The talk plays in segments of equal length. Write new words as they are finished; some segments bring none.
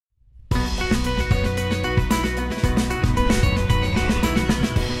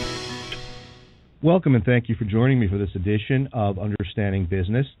Welcome and thank you for joining me for this edition of Understanding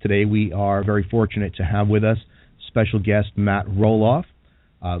Business. Today we are very fortunate to have with us special guest Matt Roloff.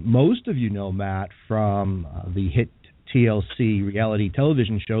 Most of you know Matt from the hit TLC reality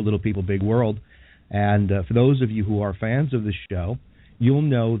television show Little People, Big World. And for those of you who are fans of the show, you'll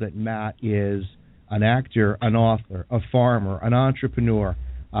know that Matt is an actor, an author, a farmer, an entrepreneur,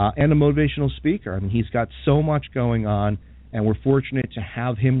 and a motivational speaker. I mean, he's got so much going on, and we're fortunate to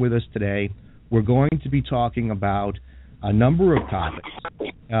have him with us today. We're going to be talking about a number of topics,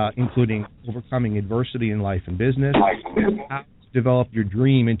 including overcoming adversity in life and business, how to develop your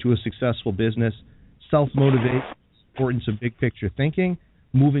dream into a successful business, self-motivation, importance of big-picture thinking,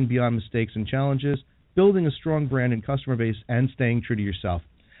 moving beyond mistakes and challenges, building a strong brand and customer base, and staying true to yourself.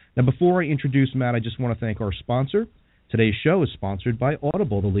 Now, before I introduce Matt, I just want to thank our sponsor. Today's show is sponsored by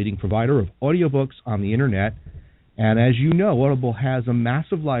Audible, the leading provider of audiobooks on the Internet. And as you know, Audible has a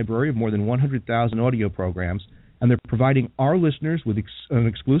massive library of more than 100,000 audio programs, and they're providing our listeners with an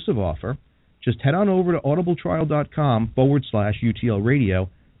exclusive offer. Just head on over to audibletrial.com/UTL radio,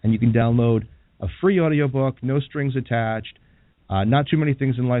 and you can download a free audiobook, no strings attached. Not too many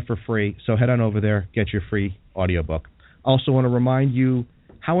things in life for free, so head on over there, get your free audiobook. Also want to remind you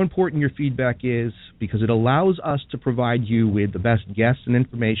how important your feedback is, because it allows us to provide you with the best guests and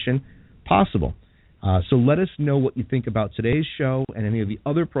information possible. So let us know what you think about today's show and any of the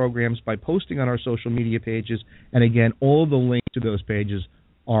other programs by posting on our social media pages. And again, all the links to those pages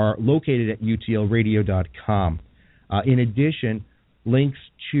are located at utlradio.com. In addition, links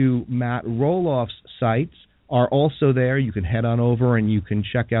to Matt Roloff's sites are also there. You can head on over and you can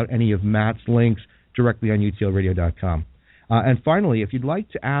check out any of Matt's links directly on utlradio.com. And finally, if you'd like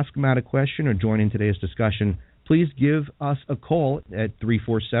to ask Matt a question or join in today's discussion, please give us a call at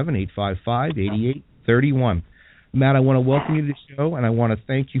 347-855-8831. Matt, I want to welcome you to the show, and I want to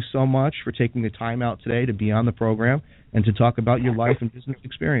thank you so much for taking the time out today to be on the program and to talk about your life and business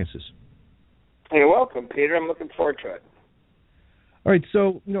experiences. You're welcome, Peter. I'm looking forward to it. All right,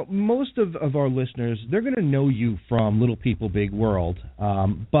 so most of our listeners, they're going to know you from Little People, Big World,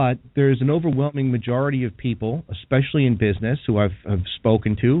 but there's an overwhelming majority of people, especially in business, who I've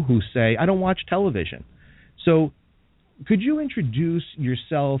spoken to, who say, I don't watch television. So could you introduce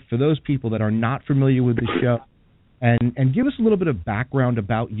yourself for those people that are not familiar with the show and give us a little bit of background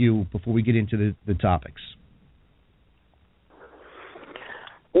about you before we get into the topics?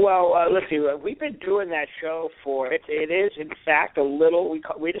 Well, let's see. We've been doing that show for it is in fact a little. We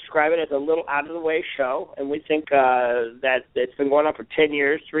describe it as a little out of the way show, and we think that it's been going on for 10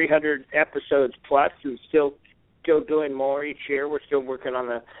 years, 300 episodes plus, and still doing more each year. We're still working on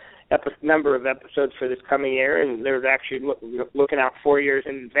the number of episodes for this coming year, and they're actually looking out 4 years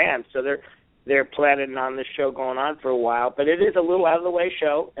in advance. So they're planning on this show going on for a while. But it is a little out of the way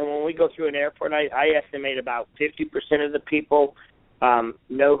show, and when we go through an airport, I estimate about 50% of the people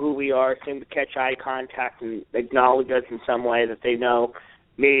know who we are, seem to catch eye contact and acknowledge us in some way that they know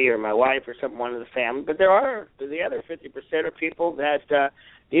me or my wife or one of the family. But there are the other 50% of people that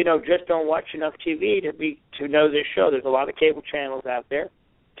just don't watch enough TV to know this show. There's a lot of cable channels out there.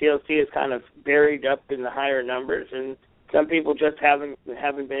 TLC is kind of buried up in the higher numbers, and some people just haven't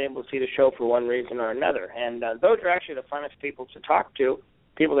been able to see the show for one reason or another. And those are actually the funnest people to talk to.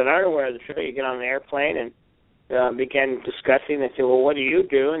 People that aren't aware of the show, you get on an airplane and begin discussing. They say, "Well, what do you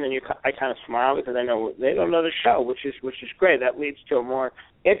do?" And then I kind of smile because I know they don't know the show, which is great. That leads to a more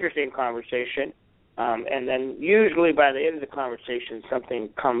interesting conversation. And then usually by the end of the conversation, something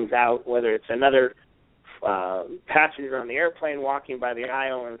comes out, whether it's another passenger on the airplane walking by the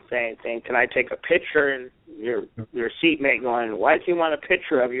aisle and saying, "Can I take a picture?" And your seatmate going, "Why does he want a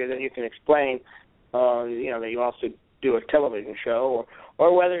picture of you?" Then you can explain, that you also do a television show,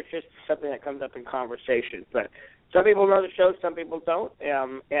 or whether it's just something that comes up in conversation. But some people know the show, some people don't,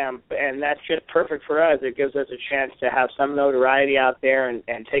 and that's just perfect for us. It gives us a chance to have some notoriety out there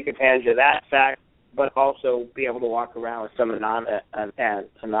and take advantage of that fact, but also be able to walk around with some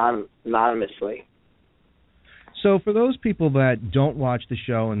anonymously. So for those people that don't watch the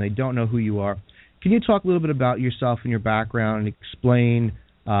show and they don't know who you are, can you talk a little bit about yourself and your background and explain,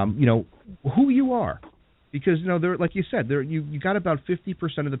 who you are? Because, like you said, you got about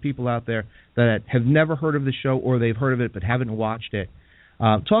 50% of the people out there that have never heard of the show, or they've heard of it but haven't watched it.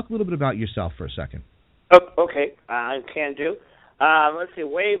 Talk a little bit about yourself for a second. Oh, okay, I can do. Let's see,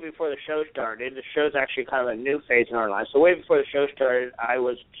 way before the show started, the show's actually kind of a new phase in our lives. So way before the show started, I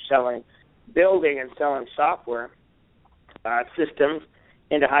was building and selling software systems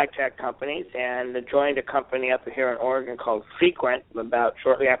into high-tech companies, and joined a company up here in Oregon called Sequent about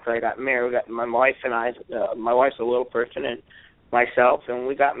shortly after I got married. We got my wife and I, my wife's a little person, and myself, and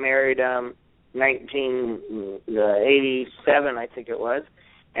we got married 1987, I think it was.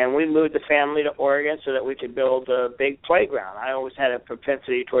 And we moved the family to Oregon so that we could build a big playground. I always had a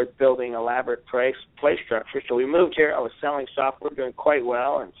propensity towards building elaborate play structures. So we moved here. I was selling software, doing quite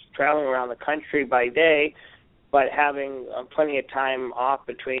well, and traveling around the country by day, but having plenty of time off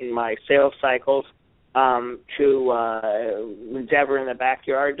between my sales cycles to endeavor in the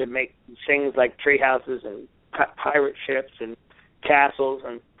backyard to make things like tree houses and pirate ships and castles.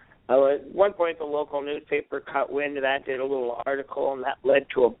 And at one point, the local newspaper caught wind of that, did a little article, and that led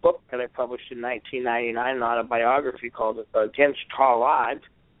to a book that I published in 1999, an autobiography called Against Tall Odds.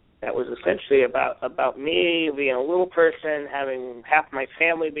 That was essentially about me being a little person, having half my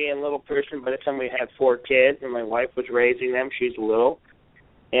family being a little person. By the time we had 4 kids, and my wife was raising them, she's little.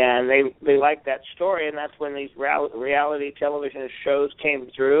 And they liked that story, and that's when these reality television shows came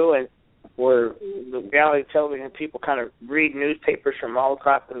through, and where the reality television people kind of read newspapers from all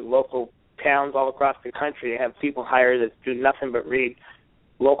across the local towns all across the country. They have people hired that do nothing but read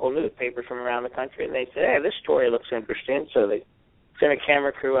local newspapers from around the country, and they say, hey, this story looks interesting. So they sent a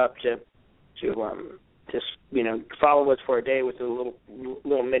camera crew up to just follow us for a day with the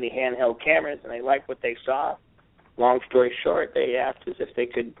little mini handheld cameras, and they liked what they saw. Long story short, they asked us if they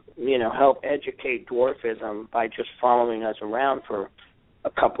could help educate dwarfism by just following us around for a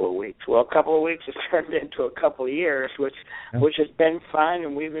couple of weeks. Well, a couple of weeks has turned into a couple of years, which has been fun,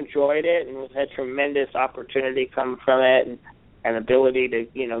 and we've enjoyed it, and we've had tremendous opportunity come from it, and ability to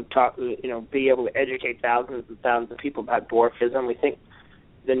talk, be able to educate thousands and thousands of people about dwarfism. We think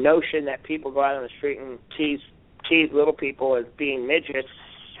the notion that people go out on the street and tease little people as being midgets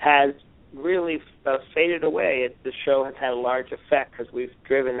has really faded away. The show has had a large effect because we've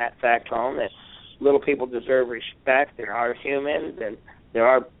driven that fact home that little people deserve respect. There are humans, and there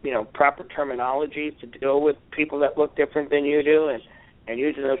are proper terminologies to deal with people that look different than you do, and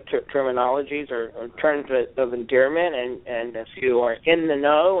using those terminologies are terms of endearment. And if you are in the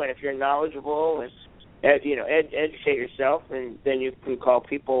know, and if you're knowledgeable, and educate yourself, and then you can call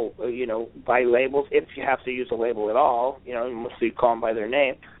people by labels if you have to use a label at all. Mostly you call them by their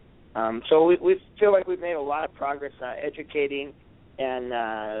name. So we feel like we've made a lot of progress educating and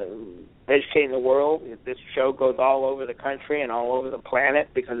educating the world. This show goes all over the country and all over the planet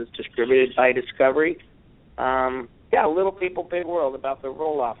because it's distributed by Discovery. Little people, big world, about the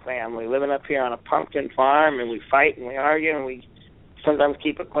Roloff family living up here on a pumpkin farm, and we fight and we argue, and we sometimes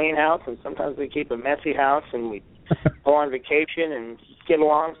keep a clean house, and sometimes we keep a messy house, and we go on vacation and get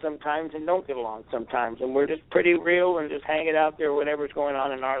along sometimes and don't get along sometimes, and we're just pretty real and just hanging out there, whatever's going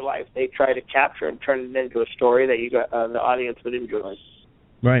on in our life. They try to capture and turn it into a story that the audience would enjoy.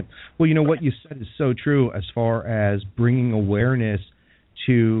 Right. Well, what you said is so true as far as bringing awareness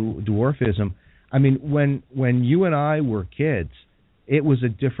to dwarfism. I mean, when you and I were kids, it was a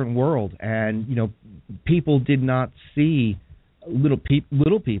different world, and people did not see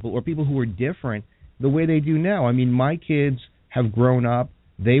little people or people who were different the way they do now. I mean, my kids have grown up,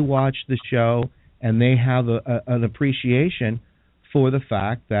 they watch the show, and they have an appreciation for the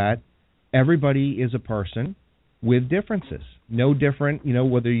fact that everybody is a person with differences. No different,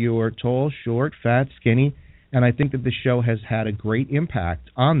 whether you're tall, short, fat, skinny, and I think that the show has had a great impact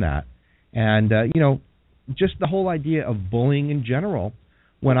on that. And, just the whole idea of bullying in general.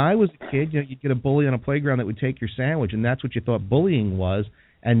 When I was a kid, you'd get a bully on a playground that would take your sandwich, and that's what you thought bullying was.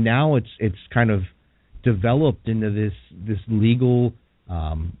 And now it's kind of developed into this legal,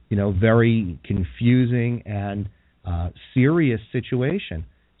 very confusing and serious situation.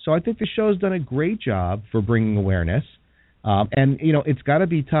 So I think the show's done a great job for bringing awareness. And it's got to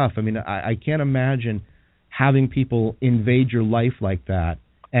be tough. I mean, I can't imagine having people invade your life like that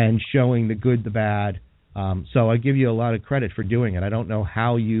and showing the good, the bad. So I give you a lot of credit for doing it. I don't know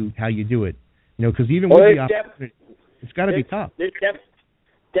how you do it, because even with the opportunity, it's got to be tough. There's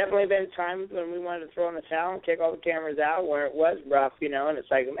definitely been times when we wanted to throw in the towel and kick all the cameras out where it was rough, and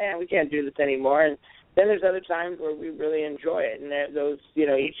it's like, man, we can't do this anymore. And then there's other times where we really enjoy it, and those,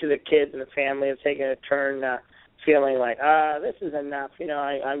 each of the kids in the family have taken a turn feeling like, this is enough.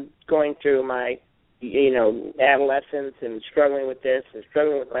 I'm going through my adolescence and struggling with this and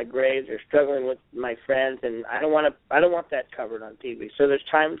struggling with my grades or struggling with my friends, and I don't want that covered on TV. So there's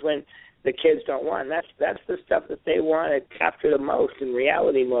times when the kids don't want. And that's the stuff that they want to capture the most in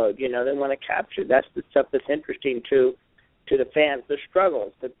reality mode. They want to capture. That's the stuff that's interesting to the fans. The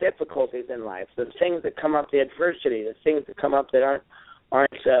struggles, the difficulties in life, the things that come up, the adversity, the things that come up that aren't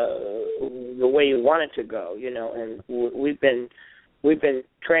the way you want it to go. And we've been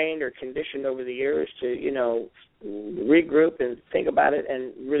trained or conditioned over the years to, regroup and think about it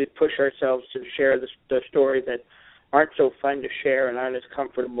and really push ourselves to share the stories that aren't so fun to share and aren't as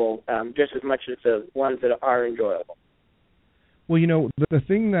comfortable, just as much as the ones that are enjoyable. Well, the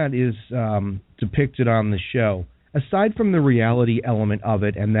thing that is depicted on the show, aside from the reality element of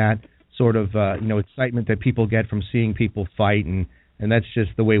it and that sort of excitement that people get from seeing people fight, and that's just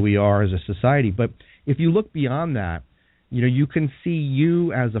the way we are as a society. But if you look beyond that, you can see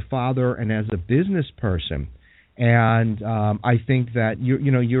you as a father and as a business person, and I think that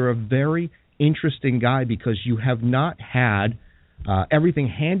you're a very interesting guy because you have not had everything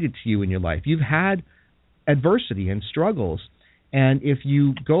handed to you in your life. You've had adversity and struggles. And if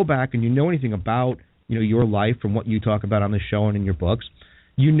you go back and you know anything about your life from what you talk about on the show and in your books,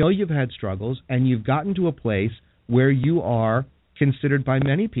 you've had struggles, and you've gotten to a place where you are considered by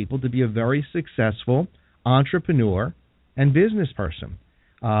many people to be a very successful entrepreneur and business person.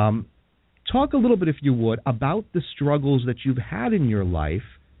 Talk a little bit, if you would, about the struggles that you've had in your life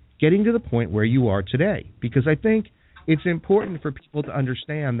getting to the point where you are today, because I think it's important for people to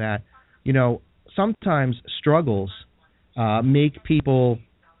understand that sometimes struggles make people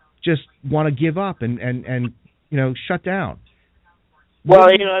just want to give up and shut down. Well,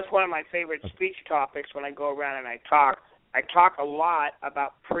 that's one of my favorite speech topics when I go around and I talk. I talk a lot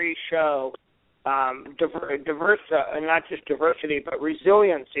about pre-show not just diversity, but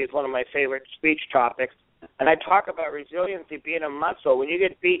resiliency is one of my favorite speech topics. And I talk about resiliency being a muscle. When you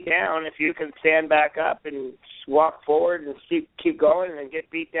get beat down, if you can stand back up and walk forward and keep going and then get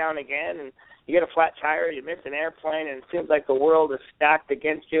beat down again, and you get a flat tire, you miss an airplane, and it seems like the world is stacked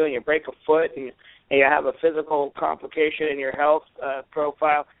against you, and you break a foot, and you have a physical complication in your health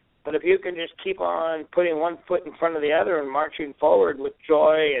profile. But if you can just keep on putting one foot in front of the other and marching forward with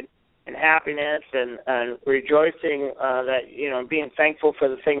joy and happiness and rejoicing that, being thankful for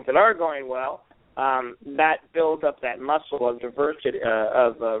the things that are going well, that builds up that muscle of diversity,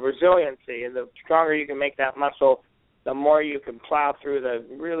 of resiliency. And the stronger you can make that muscle, the more you can plow through the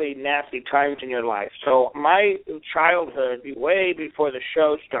really nasty times in your life. So my childhood, way before the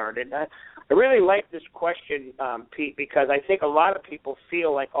show started, I really like this question, Pete, because I think a lot of people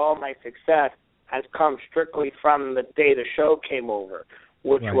feel like all my success has come strictly from the day the show came over,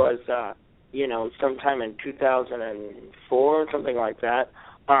 which right. was, sometime in 2004, something like that.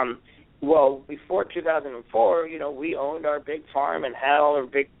 Well, before 2004, we owned our big farm and had all our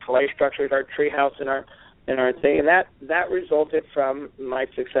big play structures, our tree house and our thing, and that resulted from my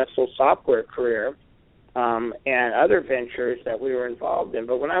successful software career and other ventures that we were involved in.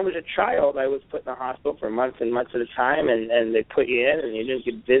 But when I was a child, I was put in the hospital for months and months at a time, and they put you in, and you didn't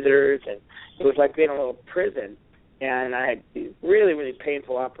get visitors, and it was like being in a little prison. And I had really, really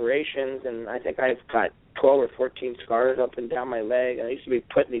painful operations, and I think I've got 12 or 14 scars up and down my leg. And I used to be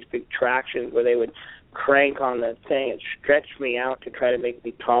put in these big tractions where they would crank on the thing and stretch me out to try to make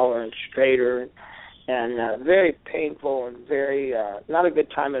me taller and straighter, and very painful and very not a good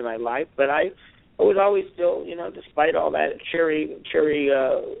time in my life. But I was always still, despite all that, a cheery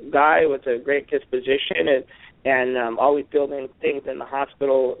guy with a great disposition, and always building things in the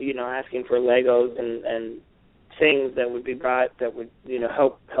hospital, asking for Legos and things that would be brought that would,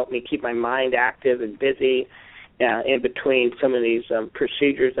 help me keep my mind active and busy in between some of these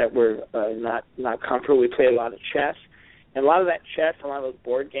procedures that were not comfortable. We played a lot of chess. And a lot of that chess, a lot of those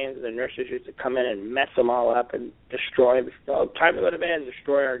board games, the nurses used to come in and mess them all up and destroy them. Time to go to bed and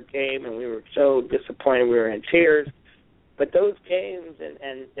destroy our game, and we were so disappointed. We were in tears. But those games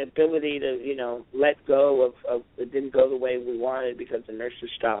and the ability to, let go of it didn't go the way we wanted because the nurses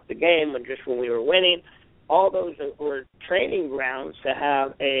stopped the game when we were winning, all those were training grounds to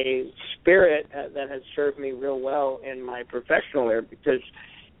have a spirit that has served me real well in my professional area because,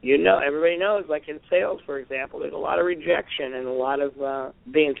 everybody knows, like in sales, for example, there's a lot of rejection and a lot of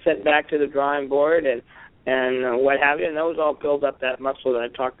being sent back to the drawing board and what have you, and those all build up that muscle that I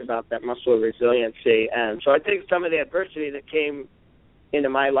talked about, that muscle of resiliency. And so I think some of the adversity that came into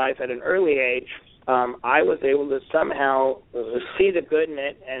my life at an early age, I was able to somehow see the good in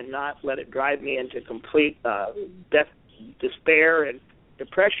it and not let it drive me into complete despair and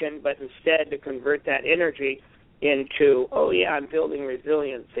depression, but instead to convert that energy into, I'm building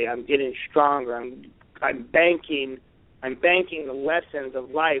resiliency. I'm getting stronger. I'm banking the lessons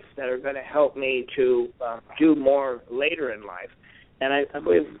of life that are going to help me to do more later in life. And I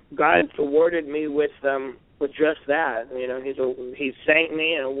believe God's awarded me with just that. He thanked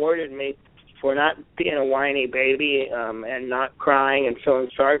me and awarded me for not being a whiny baby and not crying and feeling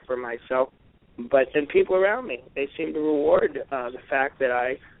sorry for myself. But then people around me, they seem to reward the fact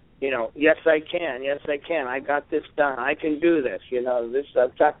that yes, I can. I got this done. I can do this.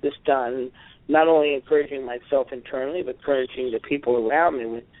 I've got this done. Not only encouraging myself internally, but encouraging the people around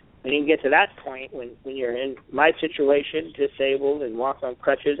me. And you can get to that point when you're in my situation, disabled and walk on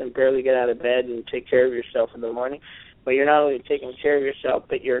crutches and barely get out of bed and take care of yourself in the morning. But you're not only taking care of yourself,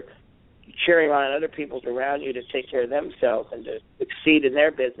 but you're cheering on other people around you to take care of themselves and to succeed in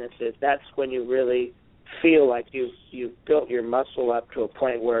their businesses. That's when you really feel like you've built your muscle up to a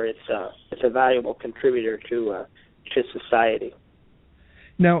point where it's a valuable contributor to society.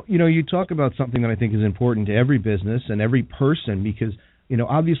 Now, you talk about something that I think is important to every business and every person because,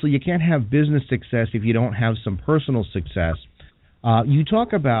 obviously you can't have business success if you don't have some personal success. You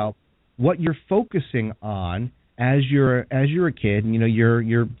talk about what you're focusing on as you're a kid, and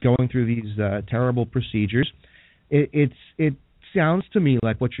you're going through these terrible procedures. It sounds to me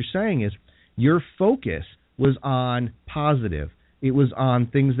like what you're saying is your focus was on positive. It was on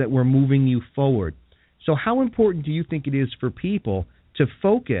things that were moving you forward. So how important do you think it is for people to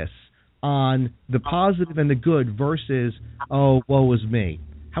focus on the positive and the good versus, oh, woe is me?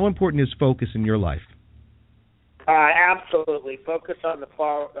 How important is focus in your life? Absolutely. Focus on the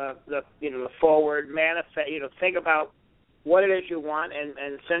forward, manifest. Think about what it is you want and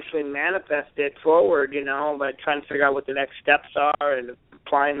essentially manifest it forward. By trying to figure out what the next steps are and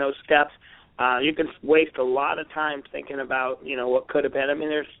applying those steps. You can waste a lot of time thinking about what could have been. I mean,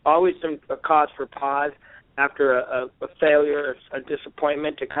 there's always a cause for pause after a failure, or a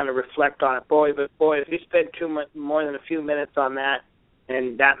disappointment, to kind of reflect on it. If you spend more than a few minutes on that,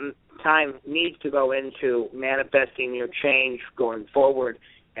 and that time needs to go into manifesting your change going forward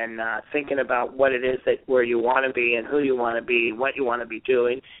and thinking about what it is where you want to be and who you want to be and what you want to be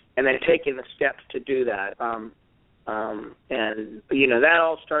doing, and then taking the steps to do that. That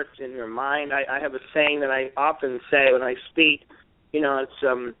all starts in your mind. I have a saying that I often say when I speak.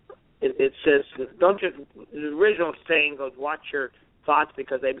 It says, don't just, the original saying goes, watch your thoughts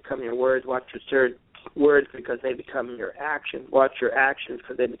because they become your words, watch your words because they become your actions, watch your actions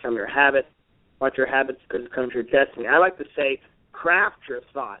because they become your habits, watch your habits because it becomes your destiny. I like to say, craft your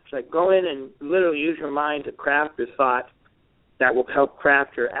thoughts. Like, go in and literally use your mind to craft your thoughts that will help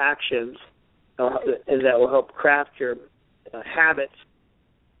craft your actions, and that will help craft your habits.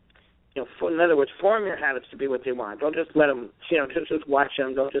 In other words, form your habits to be what they want. Don't just let them, just watch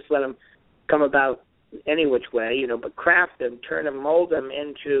them. Don't just let them come about any which way, but craft them, turn them, mold them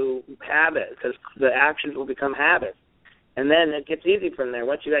into habits, because the actions will become habits. And then it gets easy from there.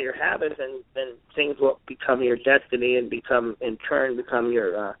 Once you got your habits, and then things will become your destiny and in turn become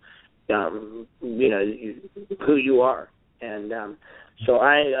your, who you are. And so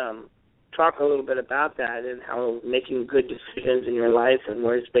I talk a little bit about that and how making good decisions in your life and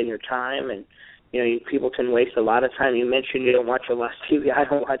where to spend your time. And, people can waste a lot of time. You mentioned you don't watch a lot of TV. I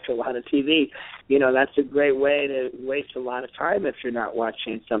don't watch a lot of TV. That's a great way to waste a lot of time if you're not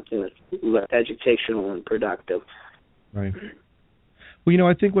watching something that's educational and productive. Right. Well,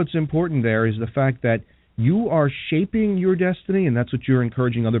 I think what's important there is the fact that you are shaping your destiny, and that's what you're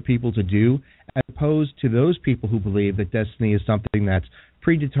encouraging other people to do, as opposed to those people who believe that destiny is something that's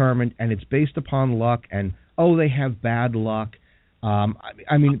predetermined and it's based upon luck and, they have bad luck.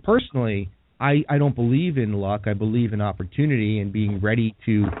 I mean, personally, I don't believe in luck. I believe in opportunity and being ready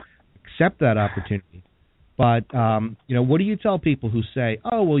to accept that opportunity. But, what do you tell people who say,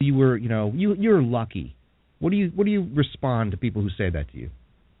 oh, well, you were, you're lucky? What do you respond to people who say that to you?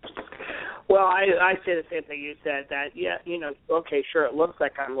 Well, I say the same thing you said, that, okay, sure, it looks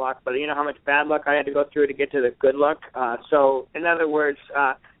like I'm luck, but you know how much bad luck I had to go through to get to the good luck? So, in other words,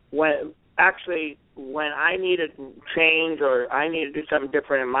 when I need to change or I need to do something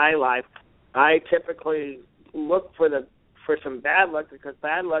different in my life, I typically look for some bad luck, because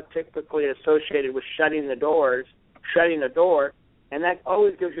bad luck typically is associated with shutting the door, and that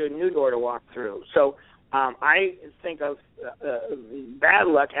always gives you a new door to walk through. So I think of bad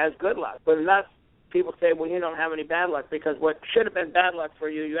luck as good luck. But enough people say, well, you don't have any bad luck, because what should have been bad luck for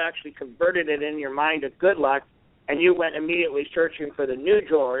you, you actually converted it in your mind to good luck, and you went immediately searching for the new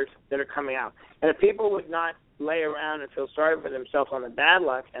doors that are coming out. And if people would not lay around and feel sorry for themselves on the bad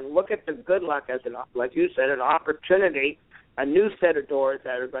luck and look at the good luck as, like you said, an opportunity, a new set of doors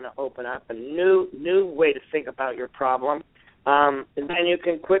that are going to open up, a new way to think about your problem, and then you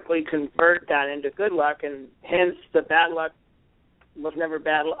can quickly convert that into good luck, and hence the bad luck was never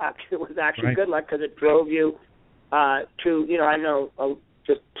bad luck. It was actually right. Good luck, because it drove you to, I know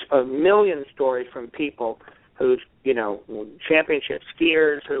just a million stories from people who, championship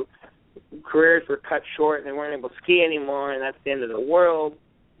skiers who careers were cut short and they weren't able to ski anymore, and that's the end of the world.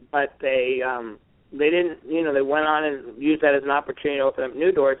 But they didn't, they went on and used that as an opportunity to open up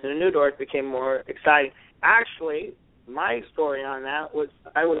new doors, and the new doors became more exciting. Actually, my story on that was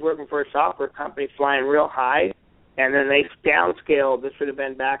I was working for a software company flying real high, And then they downscaled. This would have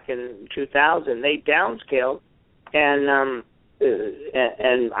been back in 2000. They downscaled, and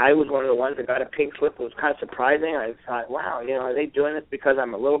I was one of the ones that got a pink slip. It was kind of surprising. I thought, wow, are they doing this because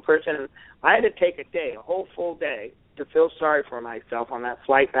I'm a little person? And I had to take a whole full day, to feel sorry for myself on that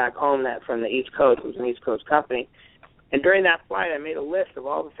flight back home from the East Coast. It was an East Coast company. And during that flight, I made a list of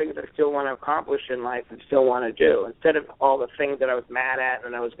all the things I still want to accomplish in life and still want to do, instead of all the things that I was mad at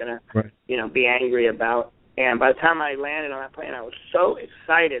and I was going to, be angry about. And by the time I landed on that plane, I was so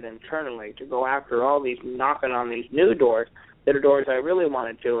excited internally to go after all these, knocking on these new doors that are doors I really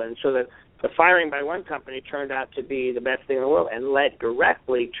wanted to. And so the firing by one company turned out to be the best thing in the world and led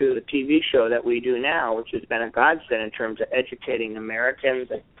directly to the TV show that we do now, which has been a godsend in terms of educating Americans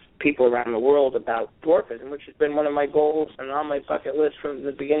and people around the world about dwarfism, which has been one of my goals and on my bucket list from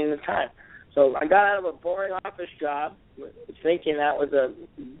the beginning of time. So I got out of a boring office job thinking that was a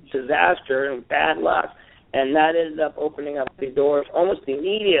disaster and bad luck, and that ended up opening up the doors almost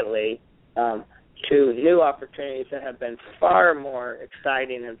immediately to new opportunities that have been far more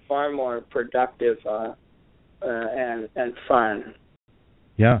exciting and far more productive and fun.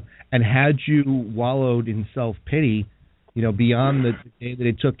 Yeah, and had you wallowed in self-pity, beyond the day that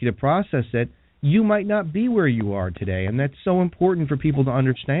it took you to process it, you might not be where you are today, and that's so important for people to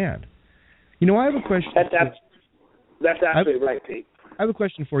understand. I have a question. That's absolutely right, Pete. I have a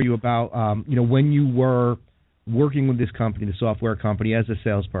question for you about, when you were working with this company, the software company, as a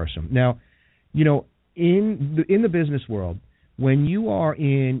salesperson. Now, in the business world, when you are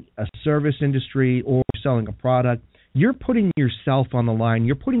in a service industry or selling a product, you're putting yourself on the line.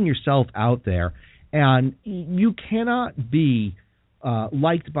 You're putting yourself out there, and you cannot be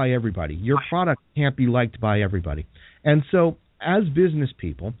liked by everybody. Your product can't be liked by everybody. And so as business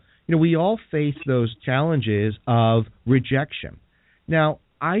people, we all face those challenges of rejection. Now,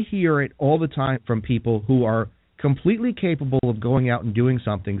 I hear it all the time from people who are completely capable of going out and doing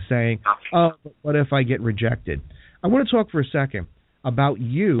something, saying, oh, what if I get rejected? I want to talk for a second about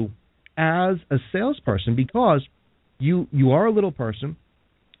you as a salesperson, because you are a little person,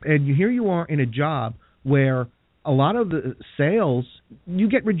 and here you are in a job where a lot of the sales, you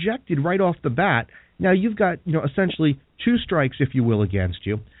get rejected right off the bat. Now you've got, essentially two strikes, if you will, against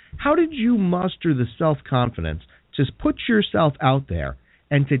you. How did you muster the self-confidence to put yourself out there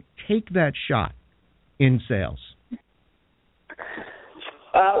and to take that shot in sales?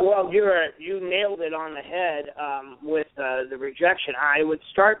 Well, you nailed it on the head with the rejection. I would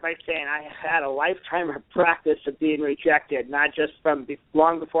start by saying I had a lifetime of practice of being rejected, not just from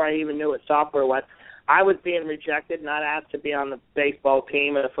long before I even knew what software was. I was being rejected, not asked to be on the baseball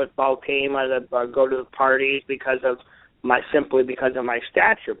team or the football team or go to the parties because of my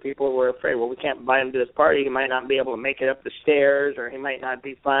stature. People were afraid, well, we can't invite him to this party. He might not be able to make it up the stairs, or he might not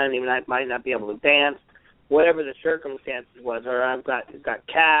be fun. He might not be able to dance. Whatever the circumstances was, or I've got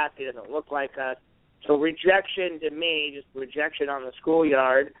cats, he doesn't look like us. So rejection to me, just rejection on the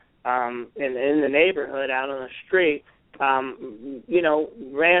schoolyard, in the neighborhood, out on the street,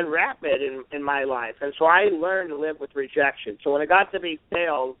 ran rapid in my life. And so I learned to live with rejection. So when it got to be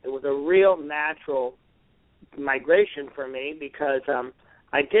sales, it was a real natural migration for me, because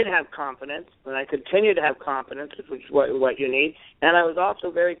I did have confidence, and I continue to have confidence, which is what you need. And I was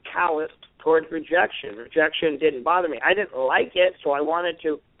also very calloused towards rejection. Rejection didn't bother me. I didn't like it, so I wanted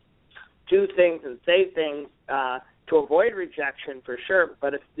to do things and say things to avoid rejection for sure.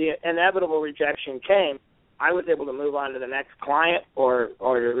 But if the inevitable rejection came, I was able to move on to the next client or to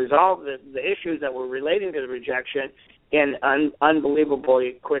resolve the issues that were relating to the rejection in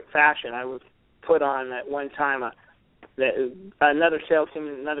unbelievably quick fashion. I was put on at one time another sales team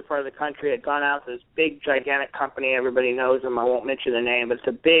in another part of the country had gone out to this big, gigantic company. Everybody knows them. I won't mention the name, but it's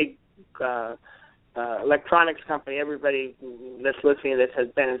a big electronics company. Everybody that's listening to this has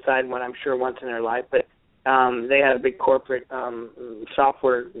been inside one, I'm sure, once in their life. But they had a big corporate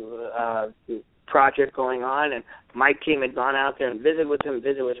software project going on, and my team had gone out there and visited with them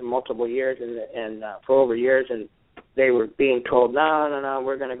multiple years and for over years, and they were being told, no,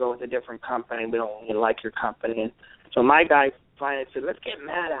 we're going to go with a different company. We don't really like your company. And so my guy finally said, let's get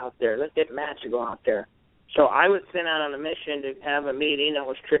Matt out there. Let's get Matt to go out there. So I was sent out on a mission to have a meeting. It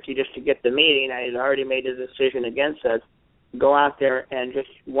was tricky just to get the meeting. I had already made a decision against us. Go out there and just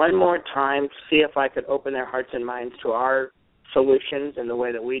one more time see if I could open their hearts and minds to our solutions and the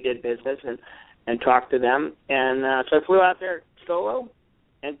way that we did business and talk to them. And so I flew out there solo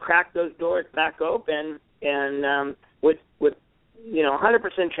and cracked those doors back open, and with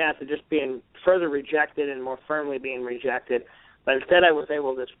 100% chance of just being further rejected and more firmly being rejected. But instead, I was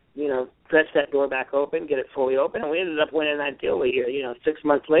able to, stretch that door back open, get it fully open, and we ended up winning that deal a year. 6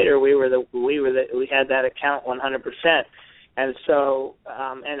 months later, we had that account 100%. And so,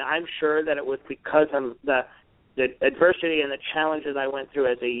 and I'm sure that it was because of the adversity and the challenges I went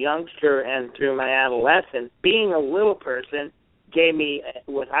through as a youngster and through my adolescence. Being a little person gave me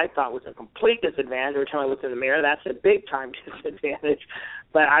what I thought was a complete disadvantage. Every time I looked in the mirror, that's a big time disadvantage.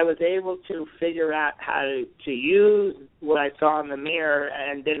 But I was able to figure out how to use what I saw in the mirror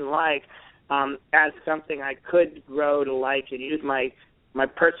and didn't like as something I could grow to like, and use my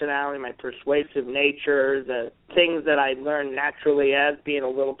personality, my persuasive nature, the things that I learned naturally as being a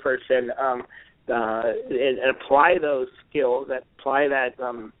little person, and apply those skills, apply that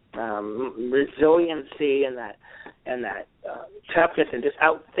resiliency and that toughness, and just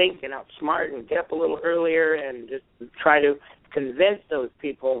outthink and outsmart and get up a little earlier and just try to convince those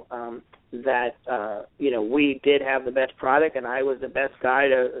people that we did have the best product, and I was the best guy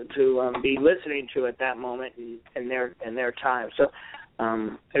to be listening to at that moment in their time. So I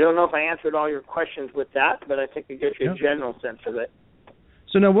don't know if I answered all your questions with that, but I think it gives you a general sense of it.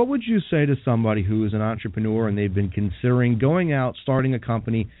 So now, what would you say to somebody who is an entrepreneur and they've been considering going out, starting a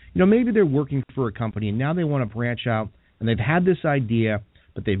company? Maybe they're working for a company and now they want to branch out, and they've had this idea,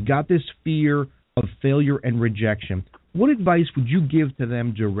 but they've got this fear of failure and rejection. What advice would you give to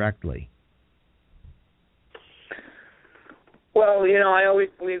them directly? Well, I always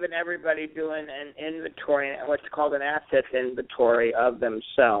believe in everybody doing an inventory, what's called an assets inventory of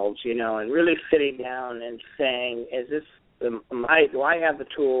themselves, and really sitting down and saying, do I have the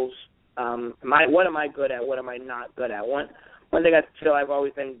tools? What am I good at? What am I not good at? One thing I feel I've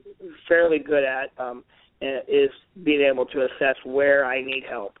always been fairly good at is being able to assess where I need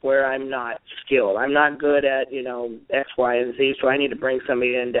help, where I'm not skilled. I'm not good at, X, Y, and Z, so I need to bring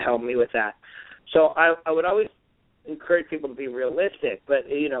somebody in to help me with that. So I would always encourage people to be realistic. But,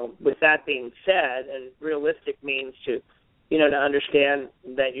 with that being said, and realistic means to understand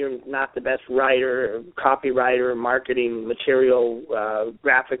that you're not the best writer, copywriter, marketing material,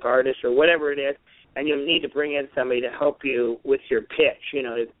 graphic artist, or whatever it is, and you'll need to bring in somebody to help you with your pitch,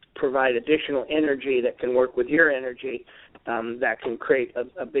 to provide additional energy that can work with your energy, that can create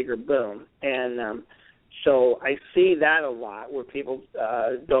a bigger boom. And so I see that a lot, where people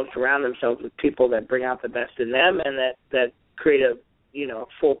don't surround themselves with people that bring out the best in them and that create a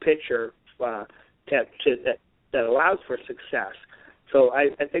full picture that allows for success. So I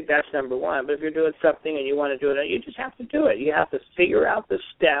think that's number one. But if you're doing something and you want to do it, you just have to do it. You have to figure out the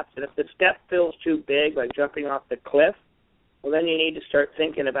steps. And if the step feels too big, like jumping off the cliff, well, then you need to start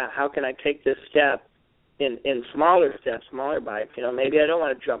thinking about how can I take this step in smaller steps, smaller bites. Maybe I don't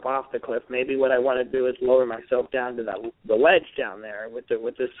want to jump off the cliff. Maybe what I want to do is lower myself down to the ledge down there with the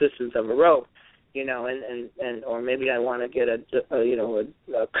assistance of a rope. And or maybe I want to get a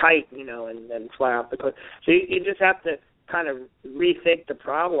kite, and fly off the cliff. So you just have to kind of rethink the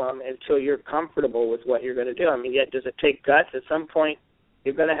problem until you're comfortable with what you're going to do. I mean, does it take guts? At some point,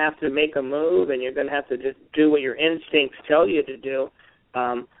 you're going to have to make a move, and you're going to have to just do what your instincts tell you to do.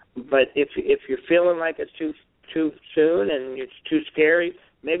 But if you're feeling like it's too soon and it's too scary,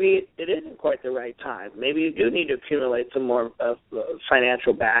 maybe it isn't quite the right time. Maybe you do need to accumulate some more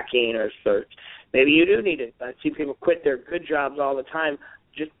financial backing or search. Maybe you do need to. I see people quit their good jobs all the time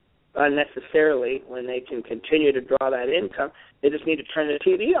just unnecessarily when they can continue to draw that income. They just need to turn the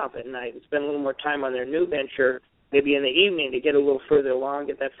TV off at night and spend a little more time on their new venture, maybe in the evening, to get a little further along,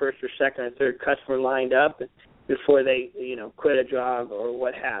 get that first or second or third customer lined up before they, quit a job or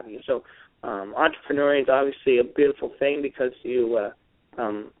what have you. So entrepreneuring is obviously a beautiful thing because you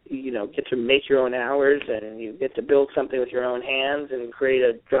get to make your own hours and you get to build something with your own hands and create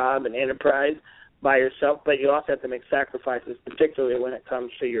a job and enterprise by yourself, but you also have to make sacrifices, particularly when it comes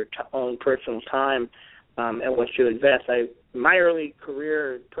to your own personal time and what you invest. My early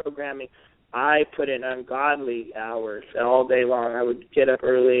career in programming, I put in ungodly hours all day long. I would get up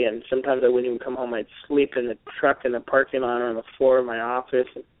early, and sometimes I wouldn't even come home. I'd sleep in the truck in the parking lot or on the floor of my office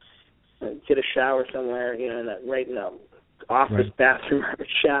and get a shower somewhere, right in the office bathroom or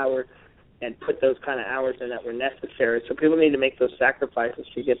shower, and put those kind of hours in that were necessary. So people need to make those sacrifices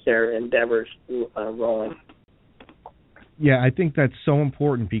to get their endeavors rolling. Yeah, I think that's so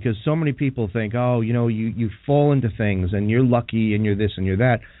important because so many people think, you fall into things and you're lucky and you're this and you're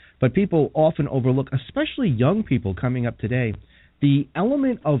that. But people often overlook, especially young people coming up today, the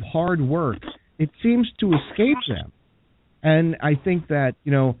element of hard work. It seems to escape them. And I think that,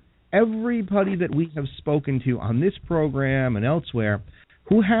 everybody that we have spoken to on this program and elsewhere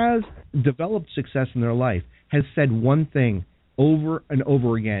who has developed success in their life has said one thing over and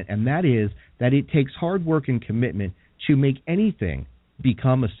over again, and that is that it takes hard work and commitment to make anything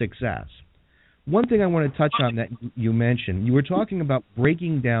become a success. One thing I want to touch on that you mentioned, you were talking about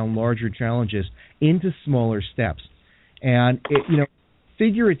breaking down larger challenges into smaller steps. And,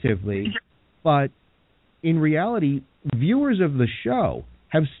 figuratively, but in reality, viewers of the show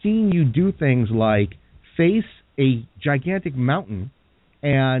have seen you do things like face a gigantic mountain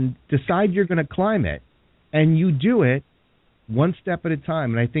and decide you're going to climb it, and you do it one step at a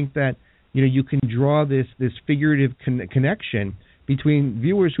time. And I think that you can draw this figurative connection between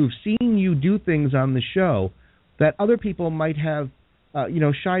viewers who've seen you do things on the show that other people might have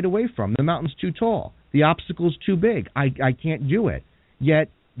shied away from. The mountain's too tall. The obstacle's too big. I can't do it. Yet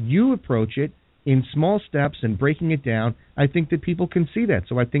you approach it in small steps and breaking it down. I think that people can see that.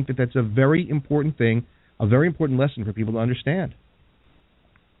 So I think that that's a very important thing, a very important lesson for people to understand.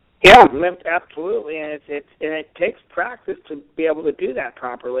 Yeah, absolutely, and it takes practice to be able to do that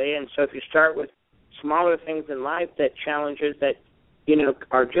properly. And so if you start with smaller things in life, that challenges that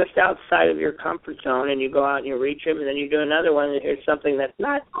are just outside of your comfort zone, and you go out and you reach them, and then you do another one, and here's something that's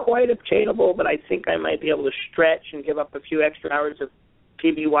not quite obtainable, but I think I might be able to stretch and give up a few extra hours of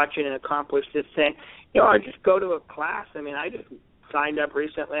TV watching and accomplish this thing. Or just go to a class. I mean, I just signed up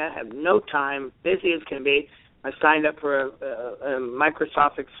recently. I have no time, busy as can be. I signed up for a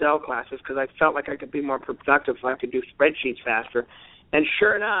Microsoft Excel classes because I felt like I could be more productive if I could do spreadsheets faster. And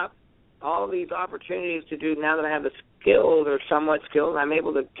sure enough, all these opportunities to do, now that I have the skills or somewhat skilled, I'm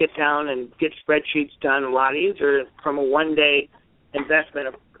able to get down and get spreadsheets done a lot easier from a one-day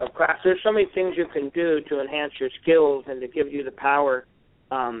investment of class. There's so many things you can do to enhance your skills and to give you the power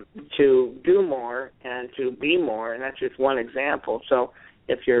to do more and to be more, and that's just one example. So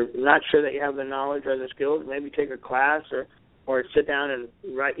if you're not sure that you have the knowledge or the skills, maybe take a class or sit down and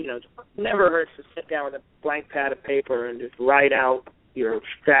write. It never hurts to sit down with a blank pad of paper and just write out your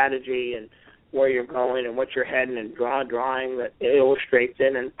strategy and where you're going and what you're heading, and draw a drawing that illustrates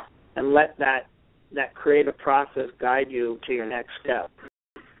it, and let that creative process guide you to your next step.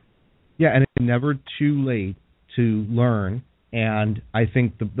 Yeah, and it's never too late to learn. And I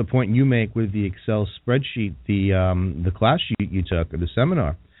think the point you make with the Excel spreadsheet, the class you took, or the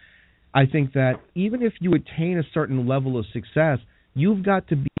seminar, I think that even if you attain a certain level of success, you've got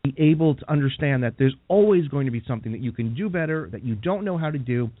to be able to understand that there's always going to be something that you can do better, that you don't know how to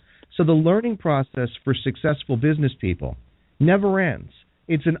do. So the learning process for successful business people never ends.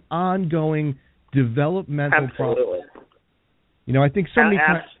 It's an ongoing developmental process. I think so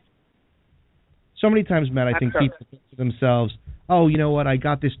many times, Matt, I think people think to themselves, oh, you know what, I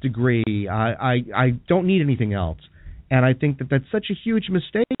got this degree. I don't need anything else. And I think that that's such a huge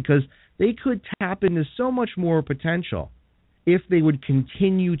mistake, because they could tap into so much more potential if they would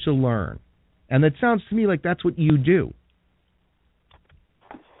continue to learn. And that sounds to me like that's what you do.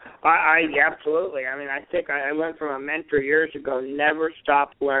 I absolutely. I mean, I think I learned from a mentor years ago, never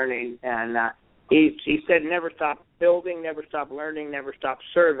stop learning. And he said never stop building, never stop learning, never stop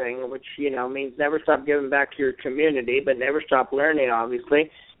serving, which, means never stop giving back to your community, but never stop learning, obviously,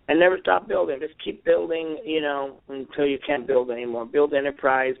 and never stop building. Just keep building, until you can't build anymore. Build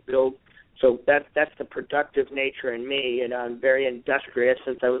enterprise, build. So that's the productive nature in me. I'm very industrious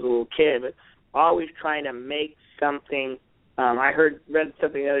since I was a little kid, but always trying to make something. I read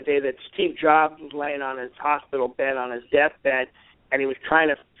something the other day that Steve Jobs was laying on his hospital bed, on his deathbed, and he was trying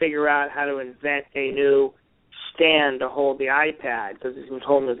to figure out how to invent a new stand to hold the iPad, because he was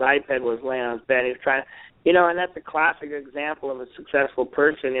holding his iPad was laying on his bed. He was trying to, and that's a classic example of a successful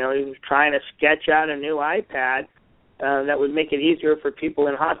person. He was trying to sketch out a new iPad that would make it easier for people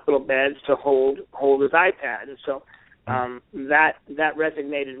in hospital beds to hold his iPad. And so that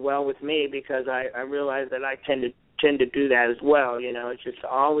resonated well with me, because I realized that I tend to do that as well. It's just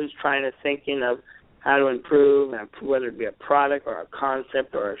always trying to thinking of how to improve, whether it be a product or a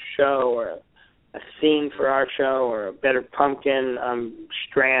concept or a show or a scene for our show or a better pumpkin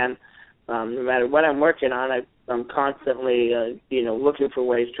strand. No matter what I'm working on, I'm constantly looking for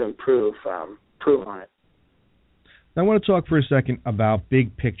ways to improve on it. I want to talk for a second about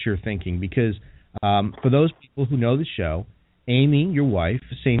big picture thinking, because for those people who know the show, Amy, your wife,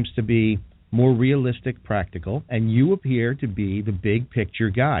 seems to be more realistic, practical, and you appear to be the big picture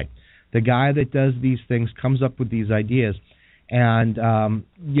guy, the guy that does these things, comes up with these ideas. And,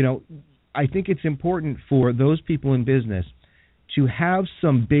 I think it's important for those people in business to have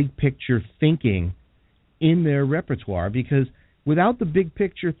some big picture thinking in their repertoire, because without the big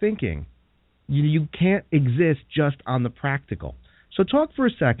picture thinking, you can't exist just on the practical. So talk for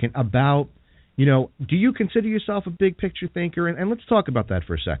a second about, do you consider yourself a big picture thinker? And let's talk about that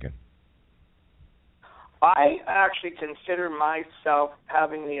for a second. I actually consider myself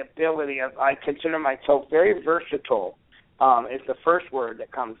having the ability of, I consider myself very versatile, is the first word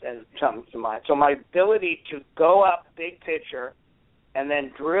that comes to mind. So my ability to go up big picture and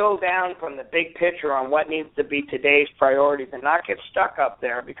then drill down from the big picture on what needs to be today's priorities and not get stuck up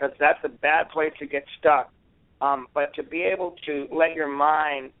there, because that's a bad place to get stuck. But to be able to let your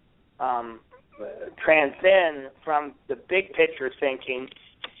mind transcend from the big picture thinking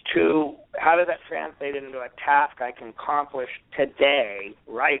to how does that translate into a task I can accomplish today,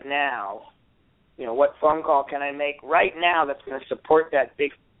 right now. What phone call can I make right now that's going to support that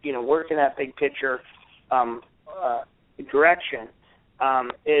big, work in that big picture direction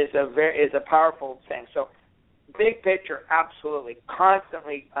is a powerful thing. So big picture, absolutely.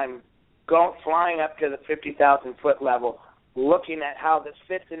 Constantly I'm flying up to the 50,000-foot level, looking at how this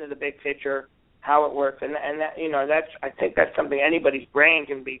fits into the big picture, how it works, and that, I think that's something anybody's brain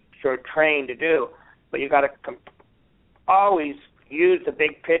can be sort of trained to do. But you got to always use the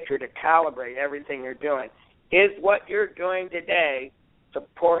big picture to calibrate everything you're doing. Is what you're doing today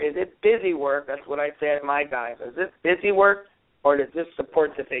support? Is it busy work? That's what I say to my guys. Is this busy work, or does this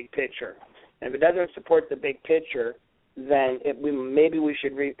support the big picture? And if it doesn't support the big picture, then maybe we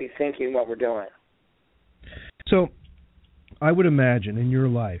should be thinking what we're doing. So I would imagine in your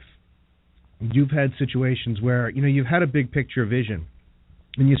life, you've had situations where, you've had a big picture vision,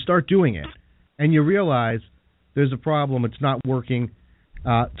 and you start doing it, and you realize there's a problem, it's not working.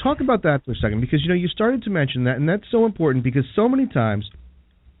 Talk about that for a second, because, you started to mention that, and that's so important, because so many times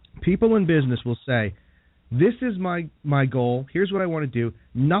people in business will say, this is my goal, here's what I want to do,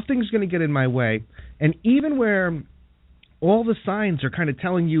 nothing's going to get in my way, and even where all the signs are kind of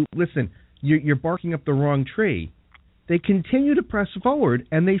telling you, listen, you're barking up the wrong tree, they continue to press forward,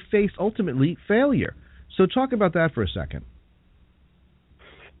 and they face, ultimately, failure. So talk about that for a second.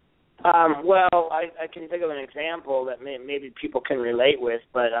 Well, I can think of an example that maybe people can relate with,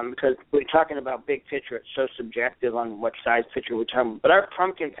 but because we're talking about big picture, it's so subjective on what size picture we're talking about. But our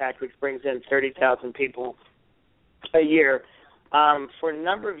pumpkin patch, which brings in 30,000 people a year, for a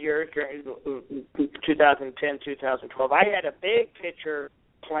number of years, during 2010, 2012, I had a big picture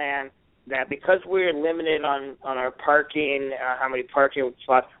plan that because we're limited on our parking, how many parking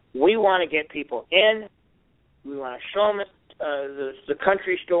spots, we want to get people in. We want to show them the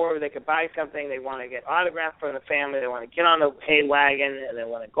country store where they could buy something. They want to get autographed from the family. They want to get on the hay wagon, and they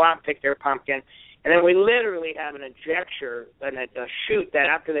want to go out and pick their pumpkin. And then we literally have an ejector and a chute that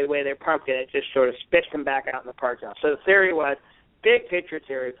after they weigh their pumpkin, it just sort of spits them back out in the parking lot. So the theory was, big picture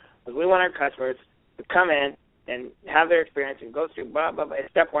theory, was we want our customers to come in and have their experience and go through blah, blah, blah,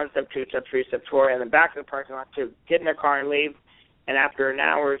 step 1, step 2, step 3, step 4, and then back to the parking lot to get in their car and leave. And after an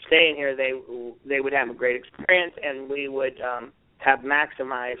hour of staying here, they would have a great experience, and we would have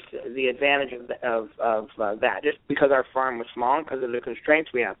maximized the advantage of that, just because our farm was small and because of the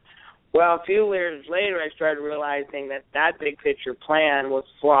constraints we have. Well, a few years later, I started realizing that big picture plan was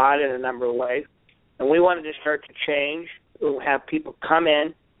flawed in a number of ways, and we wanted to start to change, have people come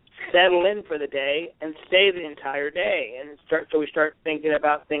in, settle in for the day, and stay the entire day. And so we start thinking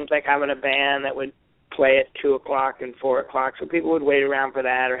about things like having a band that would play at 2 o'clock and 4 o'clock, so people would wait around for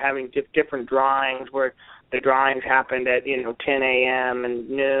that, or having different drawings where the drawings happened at 10 a.m. and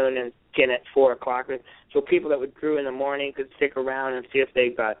noon and again at 4 o'clock. So people that would drew in the morning could stick around and see if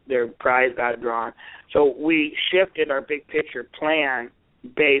their prize got drawn. So we shifted our big picture plan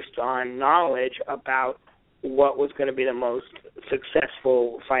based on knowledge about what was going to be the most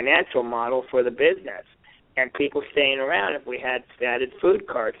successful financial model for the business, and people staying around. If we had added food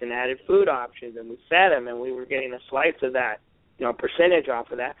carts and added food options and we fed them and we were getting a slice of that, percentage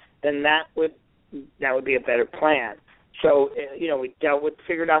off of that, then that would be a better plan. So, we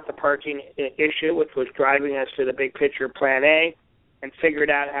figured out the parking issue, which was driving us to the big picture plan A, and figured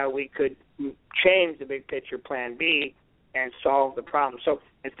out how we could change the big picture plan B and solve the problem. So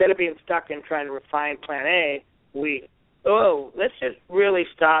instead of being stuck in trying to refine plan A, let's just really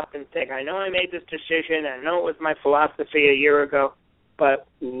stop and think. I know I made this decision. I know it was my philosophy a year ago, but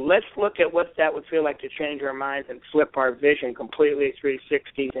let's look at what that would feel like to change our minds and flip our vision completely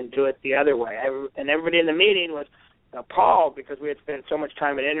 360 and do it the other way. And everybody in the meeting was appalled because we had spent so much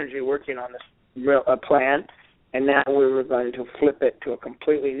time and energy working on this plan, and now we were going to flip it to a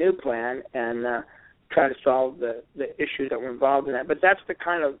completely new plan and try to solve the issues that were involved in that. But that's the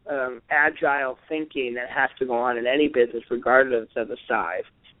kind of agile thinking that has to go on in any business, regardless of the size.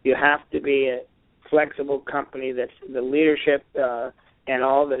 You have to be a flexible company that's the leadership and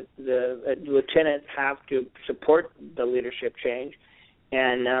all the lieutenants have to support the leadership change,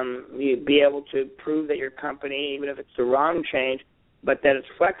 and you be able to prove that your company, even if it's the wrong change, but that it's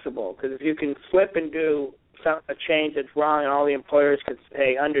flexible. Because if you can flip and do a change that's wrong, and all the employers could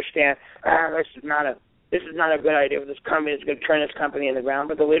say, understand, this is not a good idea for this company. It's going to turn this company in the ground.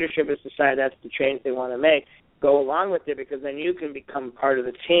 But the leadership has decided that's the change they want to make. Go along with it, because then you can become part of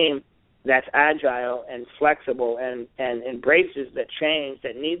the team that's agile and flexible and embraces the change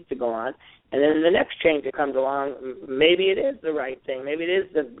that needs to go on. And then the next change that comes along, maybe it is the right thing. Maybe it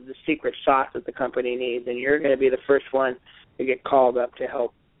is the secret sauce that the company needs, and you're going to be the first one to get called up to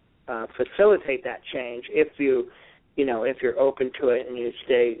help facilitate that change if you're open to it and you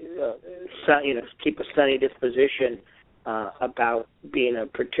stay, keep a sunny disposition about being a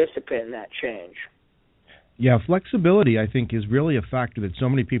participant in that change. Yeah, flexibility, I think, is really a factor that so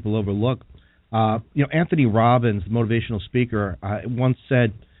many people overlook. Anthony Robbins, the motivational speaker, once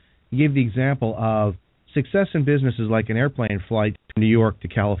said, he gave the example of success in business is like an airplane flight from New York to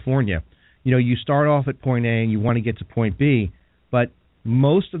California. You start off at point A and you want to get to point B, but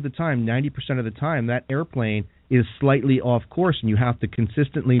most of the time, 90% of the time, that airplane is slightly off course, and you have to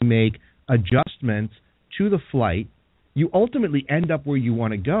consistently make adjustments to the flight. You ultimately end up where you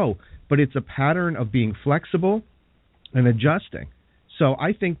want to go, but it's a pattern of being flexible and adjusting. So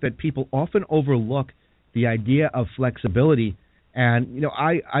I think that people often overlook the idea of flexibility. And,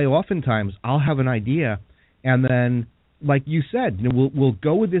 I oftentimes, I'll have an idea, and then, like you said, we'll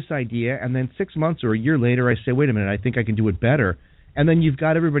go with this idea, and then 6 months or a year later, I say, wait a minute, I think I can do it better. And then you've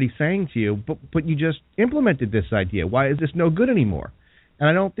got everybody saying to you, but you just implemented this idea. Why is this no good anymore? And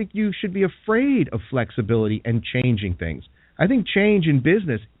I don't think you should be afraid of flexibility and changing things. I think change in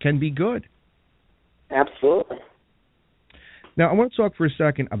business can be good. Absolutely. Now, I want to talk for a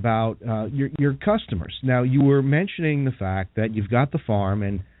second about your customers. Now, you were mentioning the fact that you've got the farm,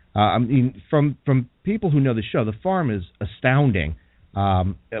 and from people who know the show, the farm is astounding.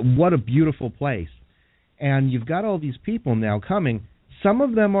 What a beautiful place. And you've got all these people now coming. Some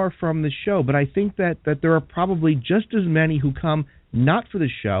of them are from the show, but I think that there are probably just as many who come not for the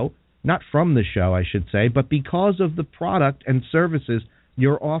show, not from the show, I should say, but because of the product and services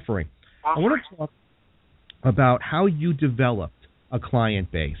you're offering. I want to talk about how you developed a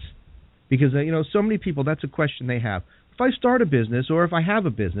client base. Because, so many people, that's a question they have. If I start a business or if I have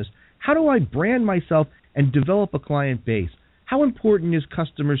a business, how do I brand myself and develop a client base? How important is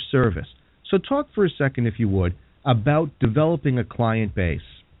customer service? So talk for a second, if you would, about developing a client base.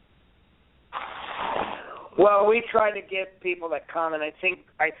 Well, we try to get people that come, and I think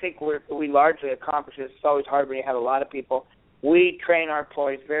we largely accomplish this. It's always hard when you have a lot of people. We train our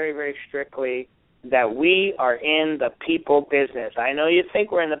employees very, very strictly that we are in the people business. I know you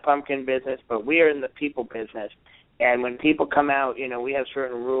think we're in the pumpkin business, but we are in the people business. And when people come out, we have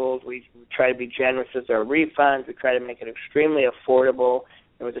certain rules. We try to be generous with our refunds. We try to make it extremely affordable.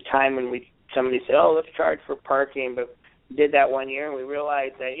 There was a time when somebody said, let's charge for parking, but we did that one year, and we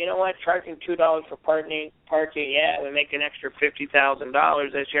realized that, charging $2 for parking, yeah, we make an extra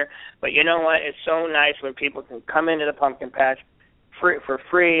 $50,000 this year. But you know what? It's so nice when people can come into the pumpkin patch for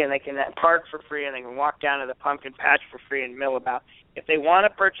free, and they can park for free, and they can walk down to the pumpkin patch for free and mill about. If they want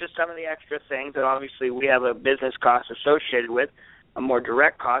to purchase some of the extra things that obviously we have a business cost associated with, a more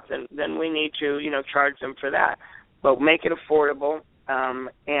direct cost, then we need to, charge them for that. But make it affordable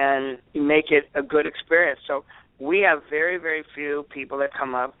and make it a good experience. So we have very, very few people that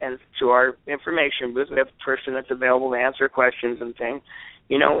come up and to our information booth. We have a person that's available to answer questions and things,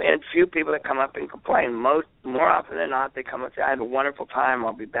 and few people that come up and complain. More often than not, they come up and say, I had a wonderful time.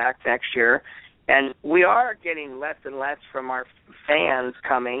 I'll be back next year. And we are getting less and less from our fans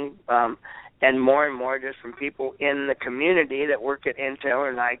coming, and more just from people in the community that work at Intel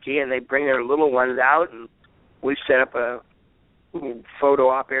or Nike, and they bring their little ones out, and we set up a photo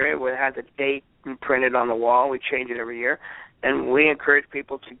op area where it has a date printed on the wall. We change it every year, and we encourage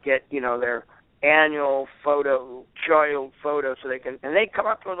people to get their annual photo so they can, and they come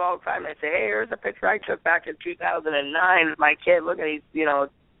up to us all the time and they say, hey, here's a picture I took back in 2009 with my kid. Look at he's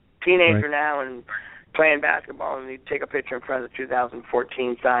teenager right now and playing basketball, and you take a picture in front of the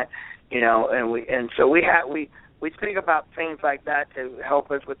 2014 sign, and so we think about things like that to help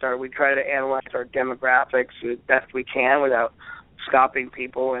us with we try to analyze our demographics as best we can without stopping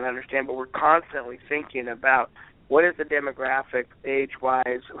people and understand, but we're constantly thinking about what is the demographic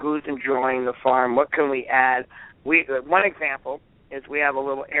age-wise, who's enjoying the farm, what can we add. One example is we have a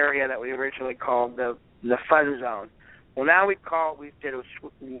little area that we originally called the fun zone. Well, now we did a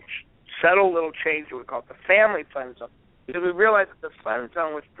subtle little change to what we call it the family fun zone, because we realized that the fun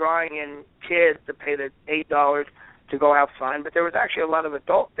zone was drawing in kids to pay the $8 to go have fun, but there was actually a lot of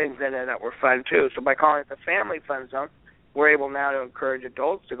adult things in it that were fun too. So by calling it the family fun zone, we're able now to encourage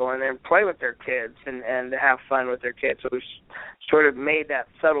adults to go in there and play with their kids and to have fun with their kids. So we've sort of made that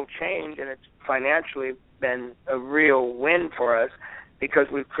subtle change, and it's financially been a real win for us because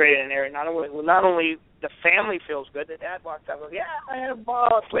we've created an area. Not only the family feels good, the dad walks out and goes, yeah, I had a ball,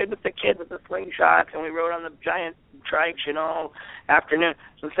 I played with the kids with the slingshots, and we rode on the giant trikes, afternoon.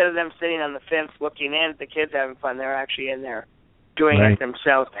 So instead of them sitting on the fence looking in at the kids having fun, they're actually in there doing it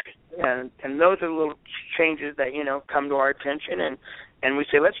themselves. And those are the little changes that, come to our attention, and we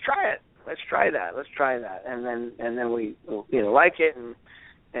say, let's try it. Let's try that. And then we, like it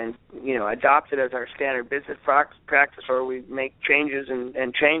and adopt it as our standard business practice, or we make changes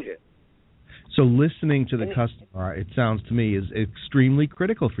and change it. So listening to the customer, it sounds to me, is extremely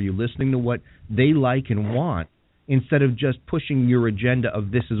critical for you, listening to what they like and want instead of just pushing your agenda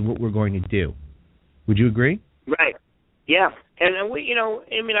of this is what we're going to do. Would you agree? Right. Yeah. And we,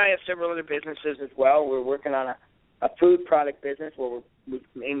 Amy and I have several other businesses as well. We're working on a food product business where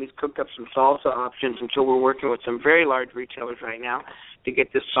Amy's cooked up some salsa options, and so we're working with some very large retailers right now to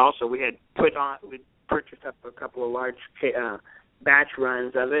get this salsa. We purchased up a couple of large batch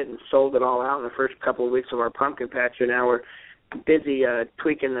runs of it and sold it all out in the first couple of weeks of our pumpkin patch, and now we're busy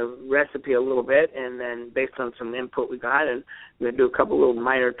tweaking the recipe a little bit, and then based on some input we got, and we're going to do a couple little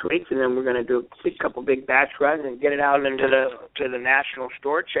minor tweaks, and then we're going to do a couple big batch runs and get it out into the national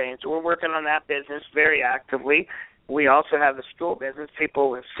store chain. So we're working on that business very actively. We also have the stool business.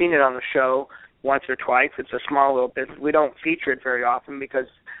 People have seen it on the show once or twice. It's a small little business. We don't feature it very often because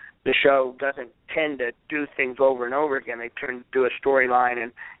the show doesn't tend to do things over and over again. They do a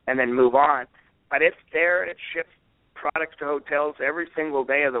storyline and then move on. But it's there. It ships products to hotels every single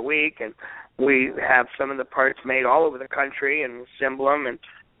day of the week, and we have some of the parts made all over the country and assemble them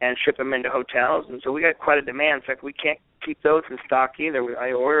and ship them into hotels. And so we got quite a demand. In fact, we can't keep those in stock either.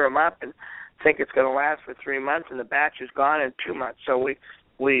 I order them up and think it's going to last for 3 months, and the batch is gone in 2 months. So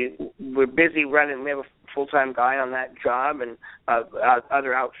we're busy running. We have a full-time guy on that job and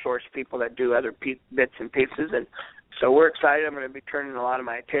other outsourced people that do other bits and pieces. And so we're excited. I'm going to be turning a lot of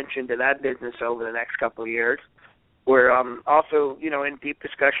my attention to that business over the next couple of years. We're also, in deep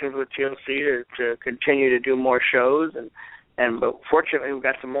discussions with TLC to continue to do more shows, but fortunately we've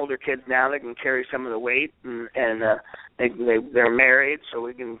got some older kids now that can carry some of the weight, and they're married, so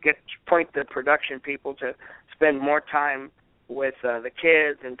we can point the production people to spend more time with the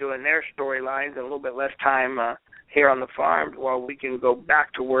kids and doing their storylines and a little bit less time here on the farm, while we can go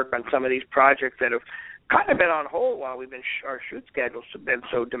back to work on some of these projects that have kind of been on hold while our shoot schedules have been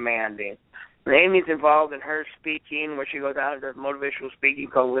so demanding. And Amy's involved in her speaking, where she goes out and does motivational speaking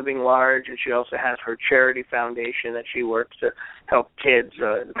called Living Large, and she also has her charity foundation that she works to help kids,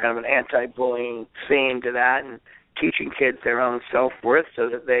 kind of an anti-bullying theme to that, and teaching kids their own self-worth so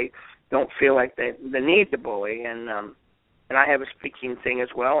that they don't feel like they need to bully. And I have a speaking thing as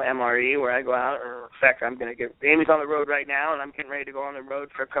well, MRE, where I go out. Or in fact, Amy's on the road right now, and I'm getting ready to go on the road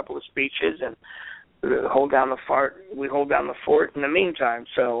for a couple of speeches and hold down the fort in the meantime.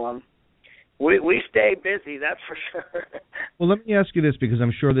 So we stay busy, that's for sure. Well, let me ask you this, because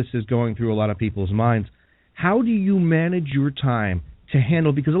I'm sure this is going through a lot of people's minds. How do you manage your time to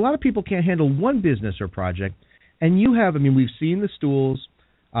handle, because a lot of people can't handle one business or project, and you have, we've seen the stools,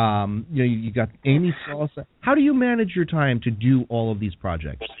 you got Amy Salsa. How do you manage your time to do all of these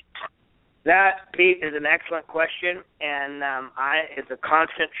projects? That, Pete, is an excellent question, and it's a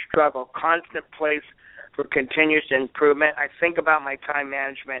constant struggle, constant place for continuous improvement. I think about my time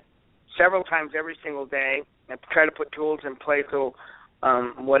management several times every single day. I try to put tools in place, so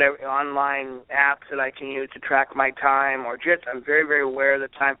whatever online apps that I can use to track my time, or just I'm very, very aware of the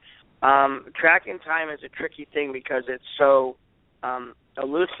time. Tracking time is a tricky thing because it's so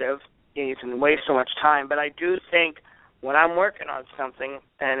elusive. You can waste so much time. But I do think when I'm working on something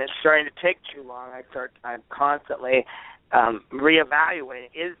and it's starting to take too long, I'm constantly reevaluating,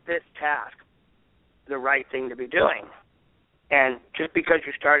 is this task the right thing to be doing? And just because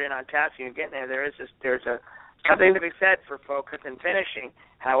you're starting on task and you're getting there, there's something to be said for focus and finishing.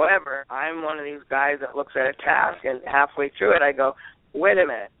 However, I'm one of these guys that looks at a task, and halfway through it I go, wait a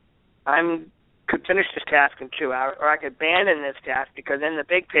minute, I could finish this task in 2 hours, or I could abandon this task because in the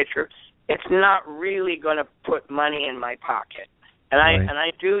big picture, it's not really going to put money in my pocket. And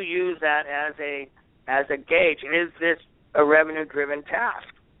I do use that as a gauge. Is this a revenue-driven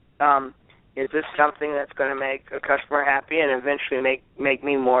task? Is this something that's going to make a customer happy and eventually make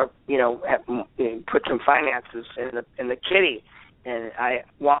me more, put some finances in the kitty? And I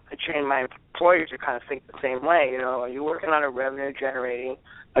want to train my employers to kind of think the same way. Are you working on a revenue generating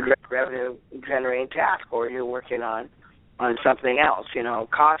task, or are you working on something else,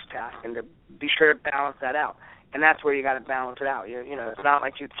 cost task, and to be sure to balance that out. and that's where you got to balance it out. You know, it's not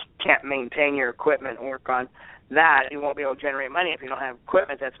like you can't maintain your equipment and work on that. You won't be able to generate money if you don't have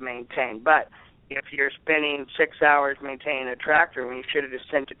equipment that's maintained. But if you're spending 6 hours maintaining a tractor when you should have just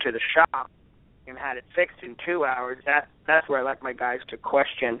sent it to the shop and had it fixed in 2 hours, that's where I like my guys to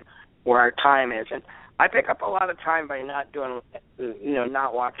question where our time is. And I pick up a lot of time by not doing,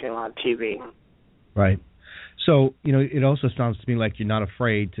 not watching a lot of TV. Right. So, it also sounds to me like you're not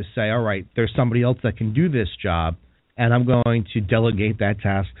afraid to say, all right, there's somebody else that can do this job, and I'm going to delegate that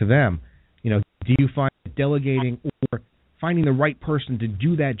task to them. Do you find that delegating or finding the right person to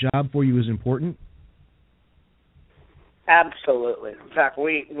do that job for you is important? Absolutely. In fact,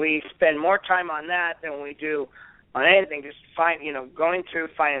 we spend more time on that than we do on anything. Just going through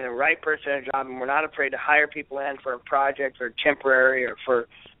finding the right person in a job, and we're not afraid to hire people in for a project or temporary or for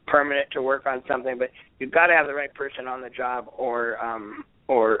permanent to work on something. But you've got to have the right person on the job, or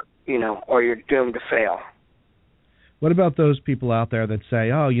you're doomed to fail. What about those people out there that say,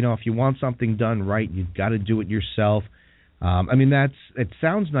 if you want something done right, you've got to do it yourself? It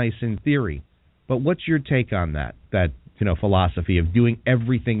sounds nice in theory, but what's your take on that philosophy of doing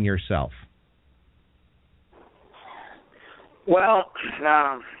everything yourself? Well,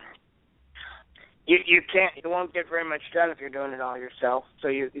 you won't get very much done if you're doing it all yourself. So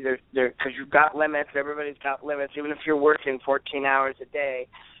because you've got limits. Everybody's got limits. Even if you're working 14 hours a day,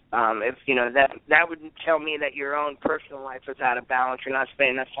 that would tell me that your own personal life is out of balance. You're not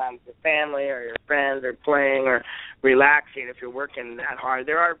spending enough time with your family or your friends or playing or relaxing if you're working that hard.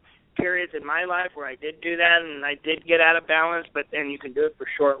 There are periods in my life where I did do that and I did get out of balance, but then you can do it for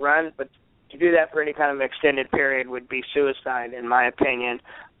short runs. But to do that for any kind of extended period would be suicide, in my opinion.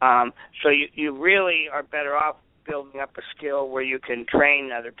 So you really are better off building up a skill where you can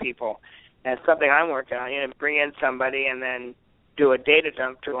train other people. And it's something I'm working on. Bring in somebody and then do a data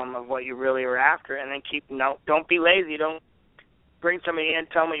dump to them of what you really are after, and then don't be lazy. Don't bring somebody in,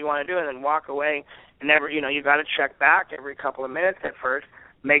 tell them what you want to do, and then walk away. And never, you got to check back every couple of minutes at first,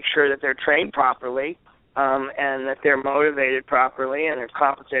 make sure that they're trained properly, and that they're motivated properly and they're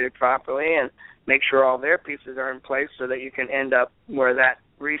compensated properly, and make sure all their pieces are in place so that you can end up where that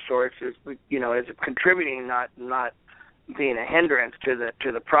resource is, is contributing, not being a hindrance to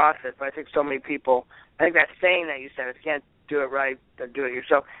the process. But I think so many people, I think that saying that you said, if you can't do it right, do it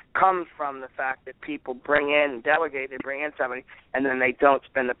yourself, comes from the fact that people bring in, delegate, they bring in somebody, and then they don't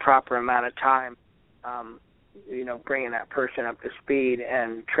spend the proper amount of time, bringing that person up to speed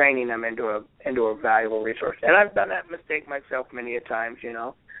and training them into a valuable resource. And I've done that mistake myself many a times,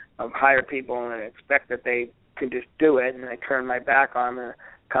 of hire people and expect that they can just do it, and I turn my back on them and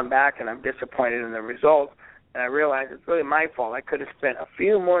come back and I'm disappointed in the results. And I realize it's really my fault. I could have spent a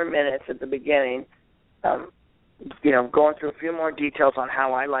few more minutes at the beginning, going through a few more details on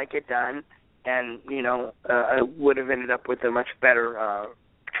how I like it done, and, I would have ended up with a much better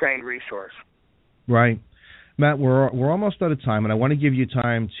trained resource. Right. Matt, we're almost out of time, and I want to give you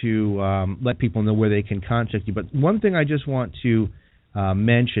time to let people know where they can contact you. But one thing I just want to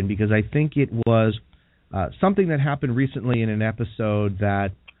mention, because I think it was something that happened recently in an episode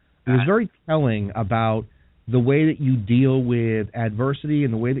that was very telling about the way that you deal with adversity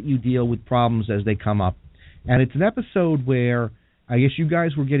and the way that you deal with problems as they come up. And it's an episode where I guess you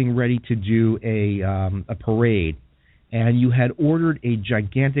guys were getting ready to do a parade, and you had ordered a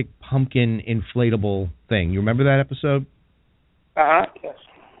gigantic pumpkin inflatable thing. You remember that episode? Yes.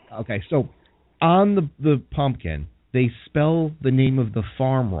 Okay, so on the pumpkin, they spell the name of the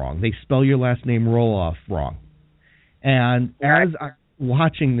farm wrong. They spell your last name Roloff wrong. And as I'm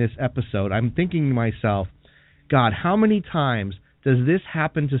watching this episode, I'm thinking to myself, God, how many times does this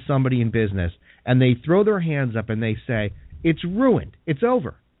happen to somebody in business, and they throw their hands up and they say, it's ruined, it's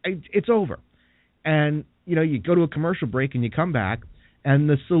over, it's over. And, you go to a commercial break and you come back, and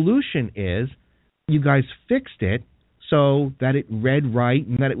the solution is you guys fixed it so that it read right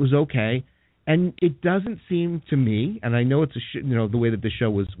and that it was okay. And it doesn't seem to me, and I know it's the way that the show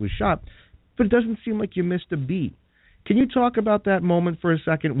was shot, but it doesn't seem like you missed a beat. Can you talk about that moment for a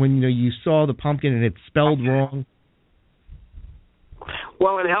second when you saw the pumpkin and it's spelled wrong?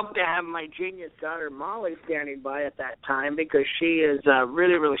 Well, it helped to have my genius daughter Molly standing by at that time, because she is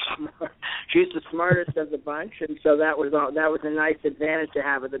really, really smart. She's the smartest of the bunch, and so that was a nice advantage to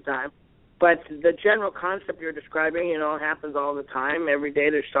have at the time. But the general concept you're describing, happens all the time. Every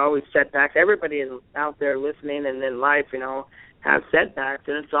day there's always setbacks. Everybody is out there listening and in life, have setbacks.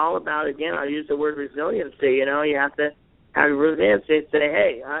 And it's all about, again, I'll use the word resiliency. You have to have resiliency and say,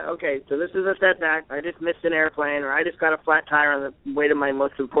 hey, okay, so this is a setback. I just missed an airplane, or I just got a flat tire on the way to my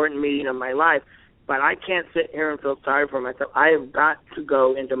most important meeting of my life. But I can't sit here and feel sorry for myself. I have got to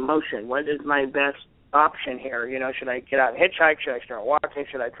go into motion. What is my best option here. Should I get out and hitchhike? Should I start walking?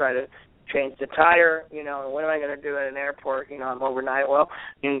 Should I try to change the tire? What am I going to do at an airport? I'm overnight. Well,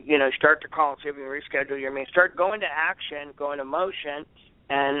 start to call and see if you can reschedule your meeting. Start going to action, going to motion,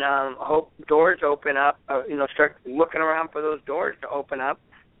 and hope doors open up. Start looking around for those doors to open up.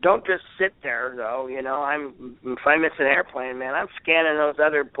 Don't just sit there, though. If I miss an airplane, man, I'm scanning those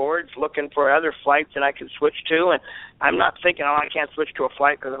other boards, looking for other flights that I can switch to. And I'm not thinking, I can't switch to a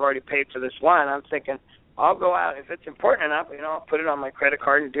flight because I've already paid for this one. I'm thinking, I'll go out. If it's important enough, I'll put it on my credit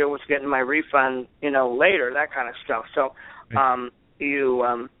card and deal with getting my refund, later, that kind of stuff. So you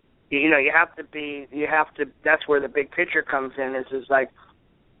have to, that's where the big picture comes in, is like,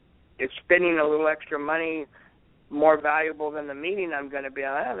 it's spending a little extra money more valuable than the meeting I'm going to be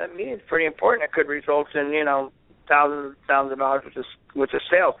on. That meeting's pretty important. It could result in, thousands of dollars with a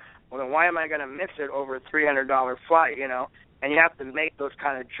sale. Well, then why am I going to miss it over a $300 flight, And you have to make those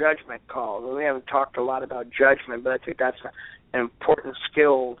kind of judgment calls. We haven't talked a lot about judgment, but I think that's an important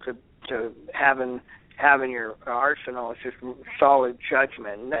skill to having your arsenal. It's just solid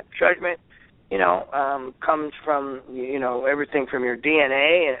judgment. And that judgment, comes from, everything from your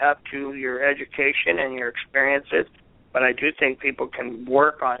DNA and up to your education and your experiences. But I do think people can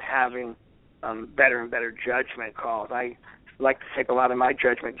work on having better and better judgment calls. I like to think a lot of my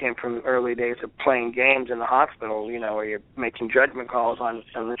judgment came from early days of playing games in the hospital, where you're making judgment calls on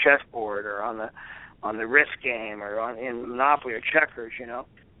the chessboard or on the risk game or in Monopoly or checkers,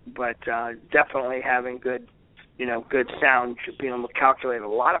 But definitely having good sound, being able to calculate a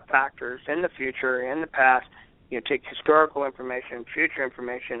lot of factors in the future, in the past, take historical information, future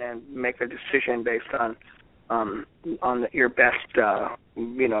information, and make a decision based on your best,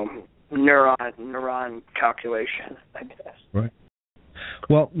 neuron calculation, I guess. Right.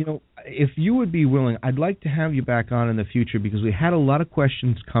 Well, if you would be willing, I'd like to have you back on in the future because we had a lot of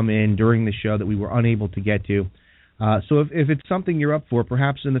questions come in during the show that we were unable to get to. So if it's something you're up for,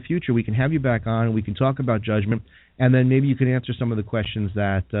 perhaps in the future we can have you back on and we can talk about judgment, and then maybe you can answer some of the questions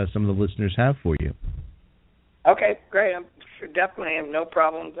that some of the listeners have for you. Okay, great. I'm definitely have no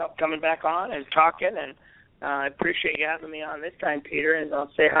problems coming back on and talking, and I appreciate you having me on this time, Peter, and I'll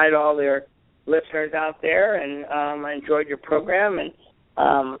say hi to all your listeners out there, and I enjoyed your program,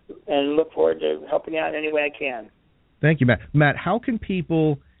 and look forward to helping you out any way I can. Thank you, Matt. Matt, how can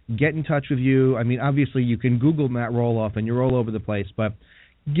people get in touch with you? I mean, obviously you can Google Matt Roloff and you're all over the place, but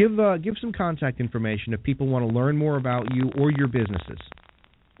give some contact information if people want to learn more about you or your businesses.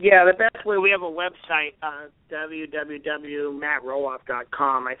 Yeah, the best way, we have a website,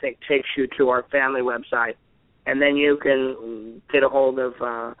 www.mattroloff.com, I think takes you to our family website. And then you can get a hold of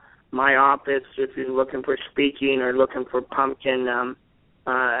my office if you're looking for speaking or looking for pumpkin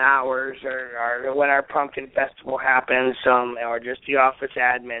hours or when our pumpkin festival happens, or just the office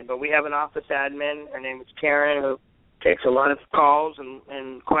admin. But we have an office admin. Her name is Karen, who takes a lot of calls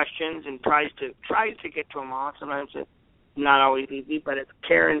and questions and tries to get to them all. Sometimes it's not always easy, but it's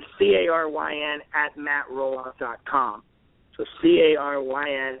Karen, Caryn, at mattroloff.com. So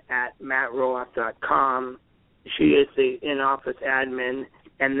Caryn@mattroloff.com. She is the in-office admin.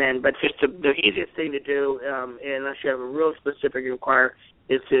 And then, but just the easiest thing to do, unless you have a real specific inquiry,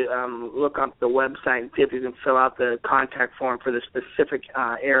 is to look up the website and see if you can fill out the contact form for the specific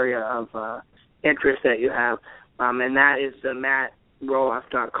area of interest that you have. And that is the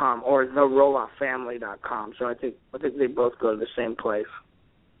mattroloff.com or the rolofffamily.com. So I think they both go to the same place.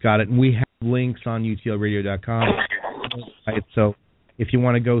 Got it. And we have links on utlradio.com. So if you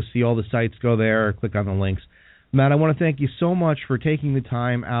want to go see all the sites, go there or click on the links. Matt, I want to thank you so much for taking the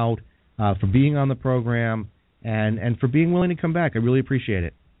time out, for being on the program, and for being willing to come back. I really appreciate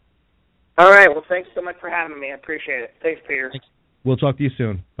it. All right. Well, thanks so much for having me. I appreciate it. Thanks, Peter. We'll talk to you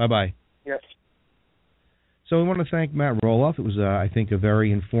soon. Bye-bye. Yes. So I want to thank Matt Roloff. It was, I think, a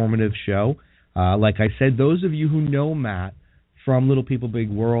very informative show. Like I said, those of you who know Matt from Little People Big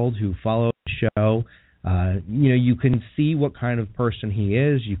World, who follow the show, you can see what kind of person he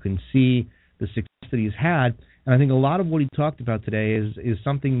is. You can see the success that he's had. And I think a lot of what he talked about today is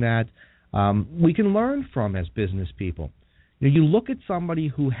something that we can learn from as business people. You look at somebody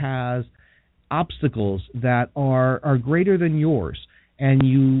who has obstacles that are greater than yours, and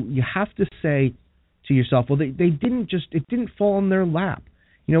you have to say to yourself, well, it didn't fall in their lap.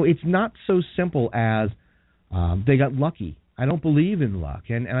 It's not so simple as they got lucky. I don't believe in luck,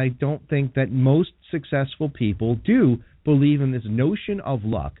 and I don't think that most successful people do believe in this notion of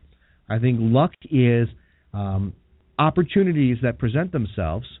luck. I think luck is opportunities that present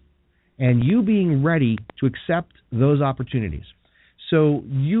themselves and you being ready to accept those opportunities. So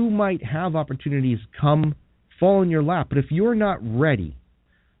you might have opportunities fall in your lap, but if you're not ready,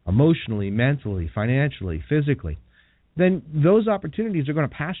 emotionally, mentally, financially, physically, then those opportunities are going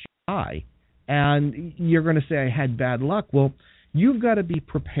to pass you by, and you're going to say, I had bad luck. Well, you've got to be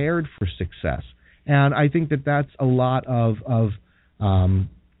prepared for success. And I think that that's a lot of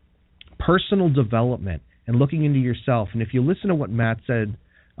personal development and looking into yourself. And if you listen to what Matt said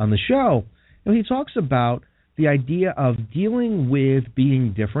on the show, he talks about the idea of dealing with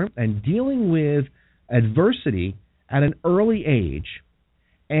being different and dealing with adversity at an early age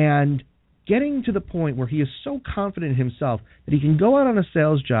and getting to the point where he is so confident in himself that he can go out on a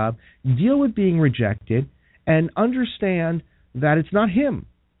sales job, deal with being rejected, and understand that it's not him,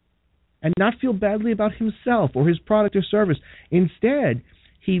 and not feel badly about himself or his product or service. Instead,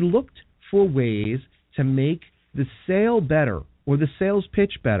 he looked for ways to make the sale better, or the sales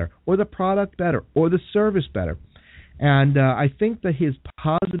pitch better, or the product better, or the service better. And I think that his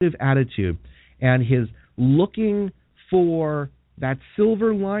positive attitude and his looking for that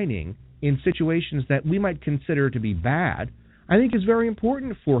silver lining in situations that we might consider to be bad, I think is very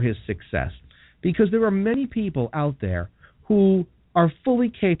important for his success, because there are many people out there who are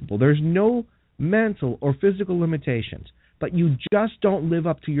fully capable. There's no mental or physical limitations, but you just don't live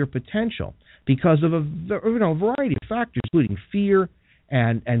up to your potential because of a variety of factors, including fear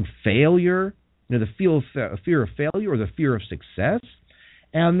and failure, the fear of failure or the fear of success,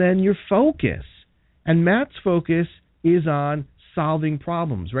 and then your focus. And Matt's focus is on solving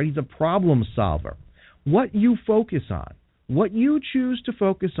problems, right? He's a problem solver. What you focus on, what you choose to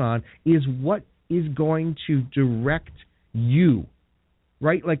focus on, is what is going to direct you,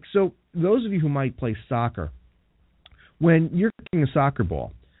 right? Like, so those of you who might play soccer, when you're kicking a soccer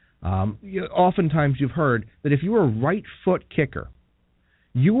ball, oftentimes you've heard that if you're a right foot kicker,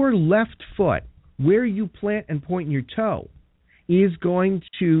 your left foot, where you plant and point your toe, is going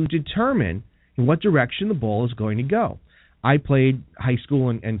to determine in what direction the ball is going to go. I played high school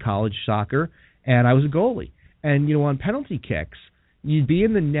and college soccer, and I was a goalie. And, on penalty kicks, you'd be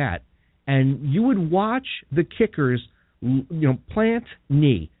in the net, and you would watch the kickers, plant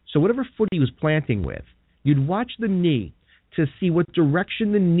knee. So whatever foot he was planting with, you'd watch the knee to see what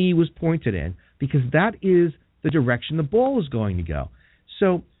direction the knee was pointed in, because that is the direction the ball is going to go.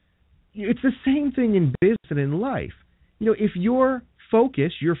 So it's the same thing in business and in life. If your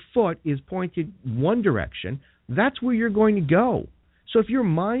focus, your foot, is pointed one direction, that's where you're going to go. So if your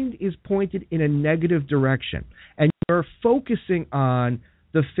mind is pointed in a negative direction and you're focusing on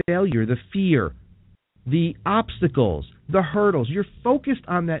the failure, the fear, the obstacles, the hurdles, you're focused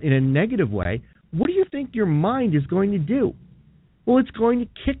on that in a negative way, what do you think your mind is going to do? Well, it's going to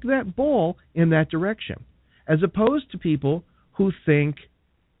kick that ball in that direction, as opposed to people who think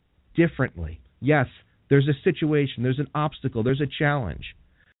differently. Yes, there's a situation, there's an obstacle, there's a challenge,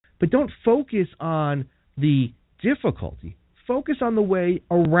 but don't focus on the difficulty. Focus on the way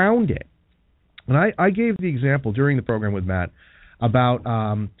around it. And I gave the example during the program with Matt about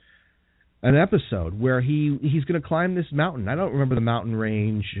an episode where he's going to climb this mountain. I don't remember the mountain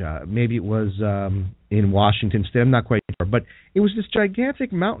range. Maybe it was in Washington State. I'm not quite sure. But it was this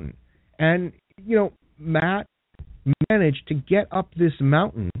gigantic mountain. And, Matt managed to get up this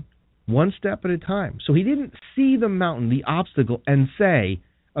mountain one step at a time. So he didn't see the mountain, the obstacle, and say,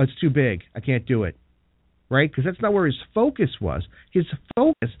 oh, it's too big, I can't do it. Right? Because that's not where his focus was. His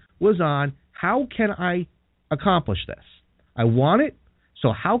focus was on, how can I accomplish this? I want it,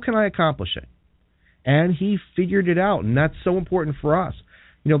 so how can I accomplish it? And he figured it out, and that's so important for us.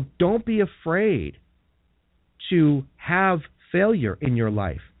 Don't be afraid to have failure in your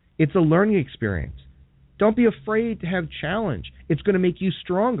life. It's a learning experience. Don't be afraid to have challenge. It's going to make you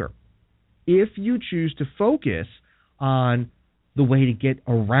stronger if you choose to focus on the way to get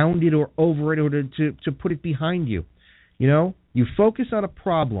around it or over it, or to put it behind you. You focus on a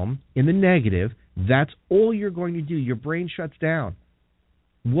problem in the negative, that's all you're going to do. Your brain shuts down.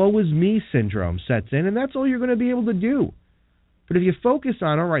 Woe is me syndrome sets in, and that's all you're going to be able to do. But if you focus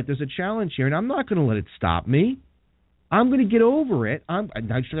on, all right, there's a challenge here, and I'm not going to let it stop me. I'm going to get over it. I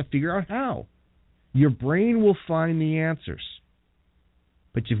just have to figure out how. Your brain will find the answers.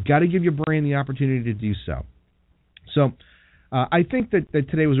 But you've got to give your brain the opportunity to do so. So I think that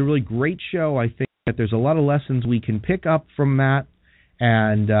today was a really great show. I think that there's a lot of lessons we can pick up from Matt,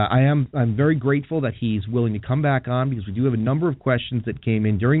 and I'm very grateful that he's willing to come back on, because we do have a number of questions that came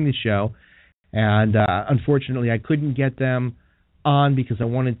in during the show, and unfortunately I couldn't get them on because I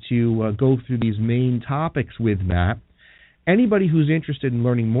wanted to go through these main topics with Matt. Anybody who's interested in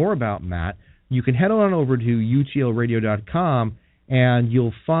learning more about Matt, you can head on over to utlradio.com, and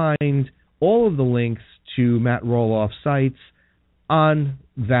you'll find all of the links to Matt Roloff's sites on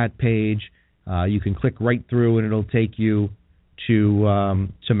that page. You can click right through, and it'll take you to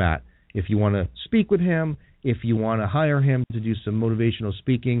Matt. If you want to speak with him, if you want to hire him to do some motivational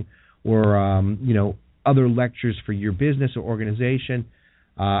speaking or other lectures for your business or organization,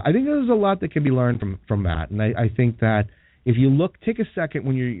 I think there's a lot that can be learned from Matt. And I think that if you take a second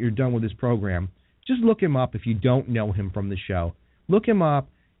when you're done with this program, just look him up if you don't know him from the show. Look him up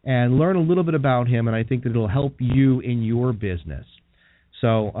and learn a little bit about him, and I think that it'll help you in your business.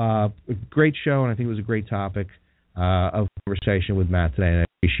 So, a great show, and I think it was a great topic of conversation with Matt today, and I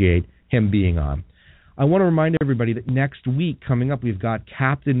appreciate him being on. I want to remind everybody that next week, coming up, we've got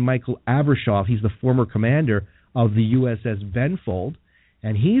Captain Michael Abrashoff. He's the former commander of the USS Benfold,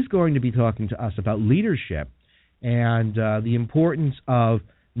 and he's going to be talking to us about leadership and the importance of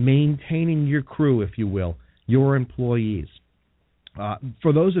maintaining your crew, if you will, your employees.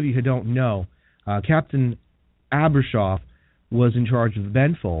 For those of you who don't know, Captain Abrashoff was in charge of the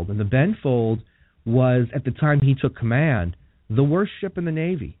Benfold, and the Benfold was, at the time he took command, the worst ship in the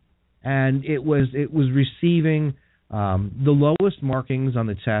Navy, and it was receiving the lowest markings on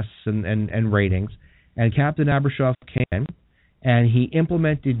the tests and ratings. And Captain Abrashoff came in, and he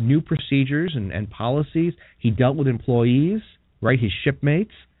implemented new procedures and policies. He dealt with employees, right, his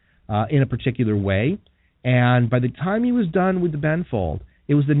shipmates, in a particular way. And by the time he was done with the Benfold,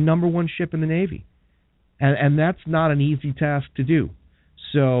 it was the number one ship in the Navy. And that's not an easy task to do.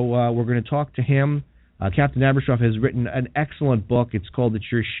 So we're going to talk to him. Captain Abrashoff has written an excellent book. It's called It's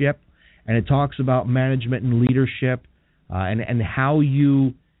Your Ship, and it talks about management and leadership and how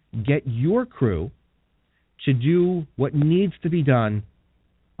you get your crew to do what needs to be done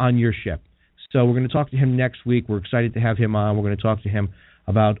on your ship. So we're going to talk to him next week. We're excited to have him on. We're going to talk to him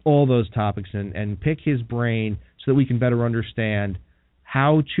about all those topics and pick his brain so that we can better understand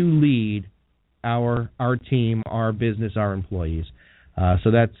how to lead our team, our business, our employees.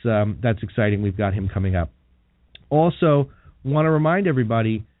 So that's exciting. We've got him coming up. Also, want to remind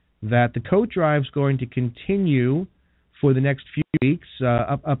everybody that the coat drive is going to continue for the next few weeks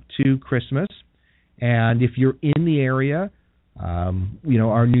up to Christmas. And if you're in the area,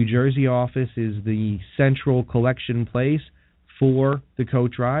 our New Jersey office is the central collection place for the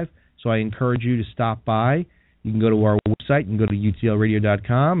coat drive. So I encourage you to stop by. You can go to our website. You can go to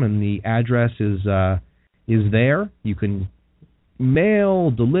utlradio.com, and the address is there. You can mail,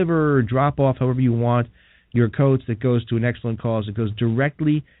 deliver, drop off, however you want, your coats. That goes to an excellent cause. It goes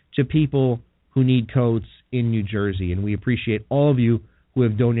directly to people who need coats in New Jersey, and we appreciate all of you who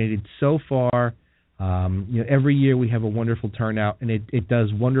have donated so far. Every year we have a wonderful turnout, and it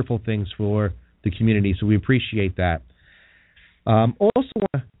does wonderful things for the community, so we appreciate that. Also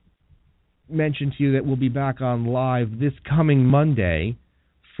want to mention to you that we'll be back on live this coming Monday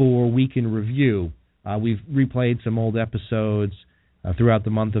for Week in Review. We've replayed some old episodes throughout the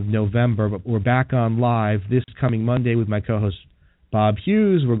month of November, but we're back on live this coming Monday with my co-host Bob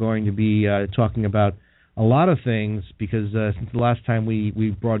Hughes. We're going to be talking about a lot of things because since the last time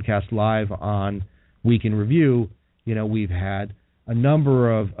we broadcast live on Week in Review, we've had a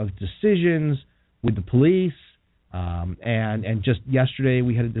number of decisions with the police, and just yesterday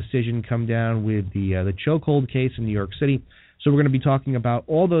we had a decision come down with the chokehold case in New York City. So we're going to be talking about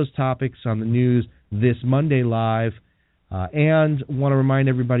all those topics on the news this Monday live, and want to remind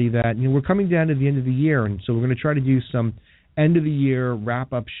everybody that we're coming down to the end of the year, and so we're going to try to do some end of the year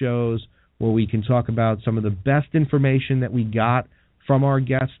wrap-up shows where we can talk about some of the best information that we got from our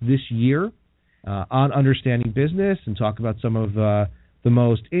guests this year on understanding business, and talk about some of the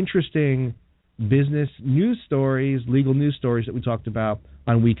most interesting business news stories, legal news stories that we talked about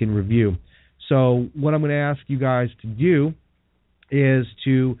on Week in Review. So what I'm going to ask you guys to do is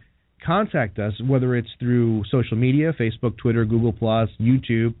to contact us, whether it's through social media, Facebook, Twitter, Google+,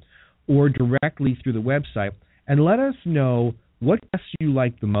 YouTube, or directly through the website, and let us know what guests you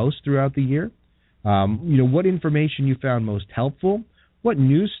like the most throughout the year, what information you found most helpful, what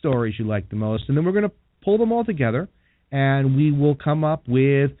news stories you like the most, and then we're going to pull them all together, and we will come up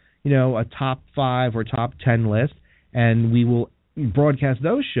with a top 5 or top 10 list, and we will broadcast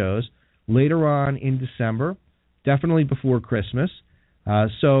those shows later on in December, definitely before Christmas.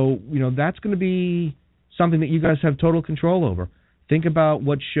 So that's going to be something that you guys have total control over. Think about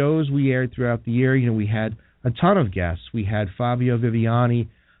what shows we aired throughout the year. We had a ton of guests. We had Fabio Viviani.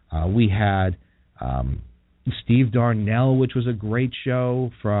 We had Steve Darnell, which was a great show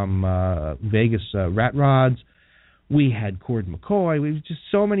from Vegas Rat Rods. We had Cord McCoy. We've just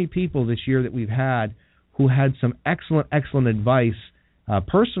so many people this year that we've had who had some excellent advice,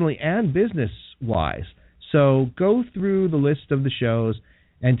 personally and business-wise. So go through the list of the shows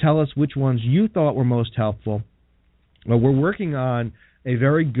and tell us which ones you thought were most helpful. Well, we're working on a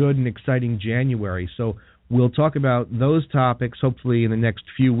very good and exciting January, so We'll talk about those topics hopefully in the next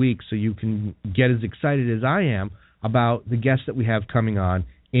few weeks so you can get as excited as I am about the guests that we have coming on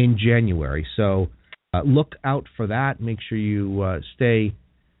in January. So look out for that. Make sure you stay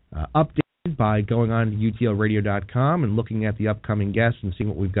updated by going on to utlradio.com and looking at the upcoming guests and seeing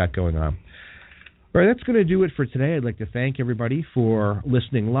what we've got going on. All right, that's going to do it for today. I'd like to thank everybody for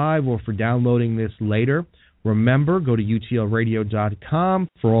listening live or for downloading this later. Remember, go to utlradio.com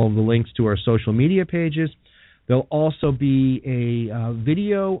for all of the links to our social media pages. There'll also be a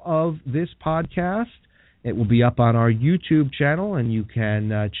video of this podcast. It will be up on our YouTube channel, and you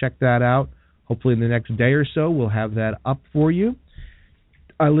can check that out. Hopefully in the next day or so, we'll have that up for you.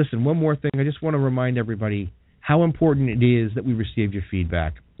 Listen, one more thing. I just want to remind everybody how important it is that we receive your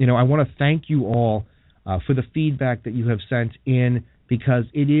feedback. I want to thank you all for the feedback that you have sent in because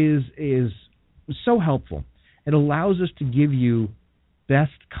it is so helpful. It allows us to give you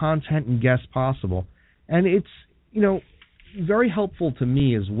best content and guests possible. And it's, very helpful to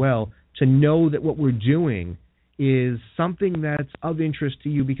me as well to know that what we're doing is something that's of interest to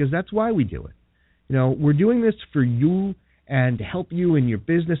you because that's why we do it. We're doing this for you and to help you in your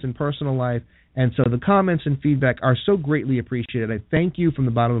business and personal life. And so the comments and feedback are so greatly appreciated. I thank you from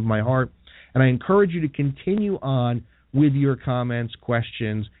the bottom of my heart. And I encourage you to continue on with your comments,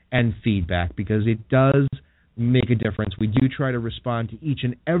 questions, and feedback because it does make a difference. We do try to respond to each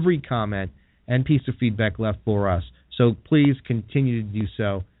and every comment and piece of feedback left for us. So please continue to do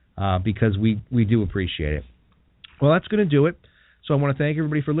so because we do appreciate it. Well, that's going to do it. So I want to thank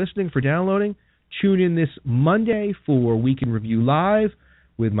everybody for listening, for downloading. Tune in this Monday for Week in Review Live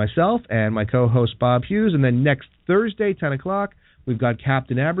with myself and my co-host Bob Hughes. And then next Thursday, 10 o'clock, we've got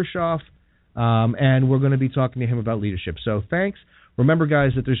Captain Abrashoff, and we're going to be talking to him about leadership. So thanks. Remember,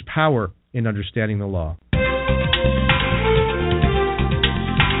 guys, that there's power in understanding the law.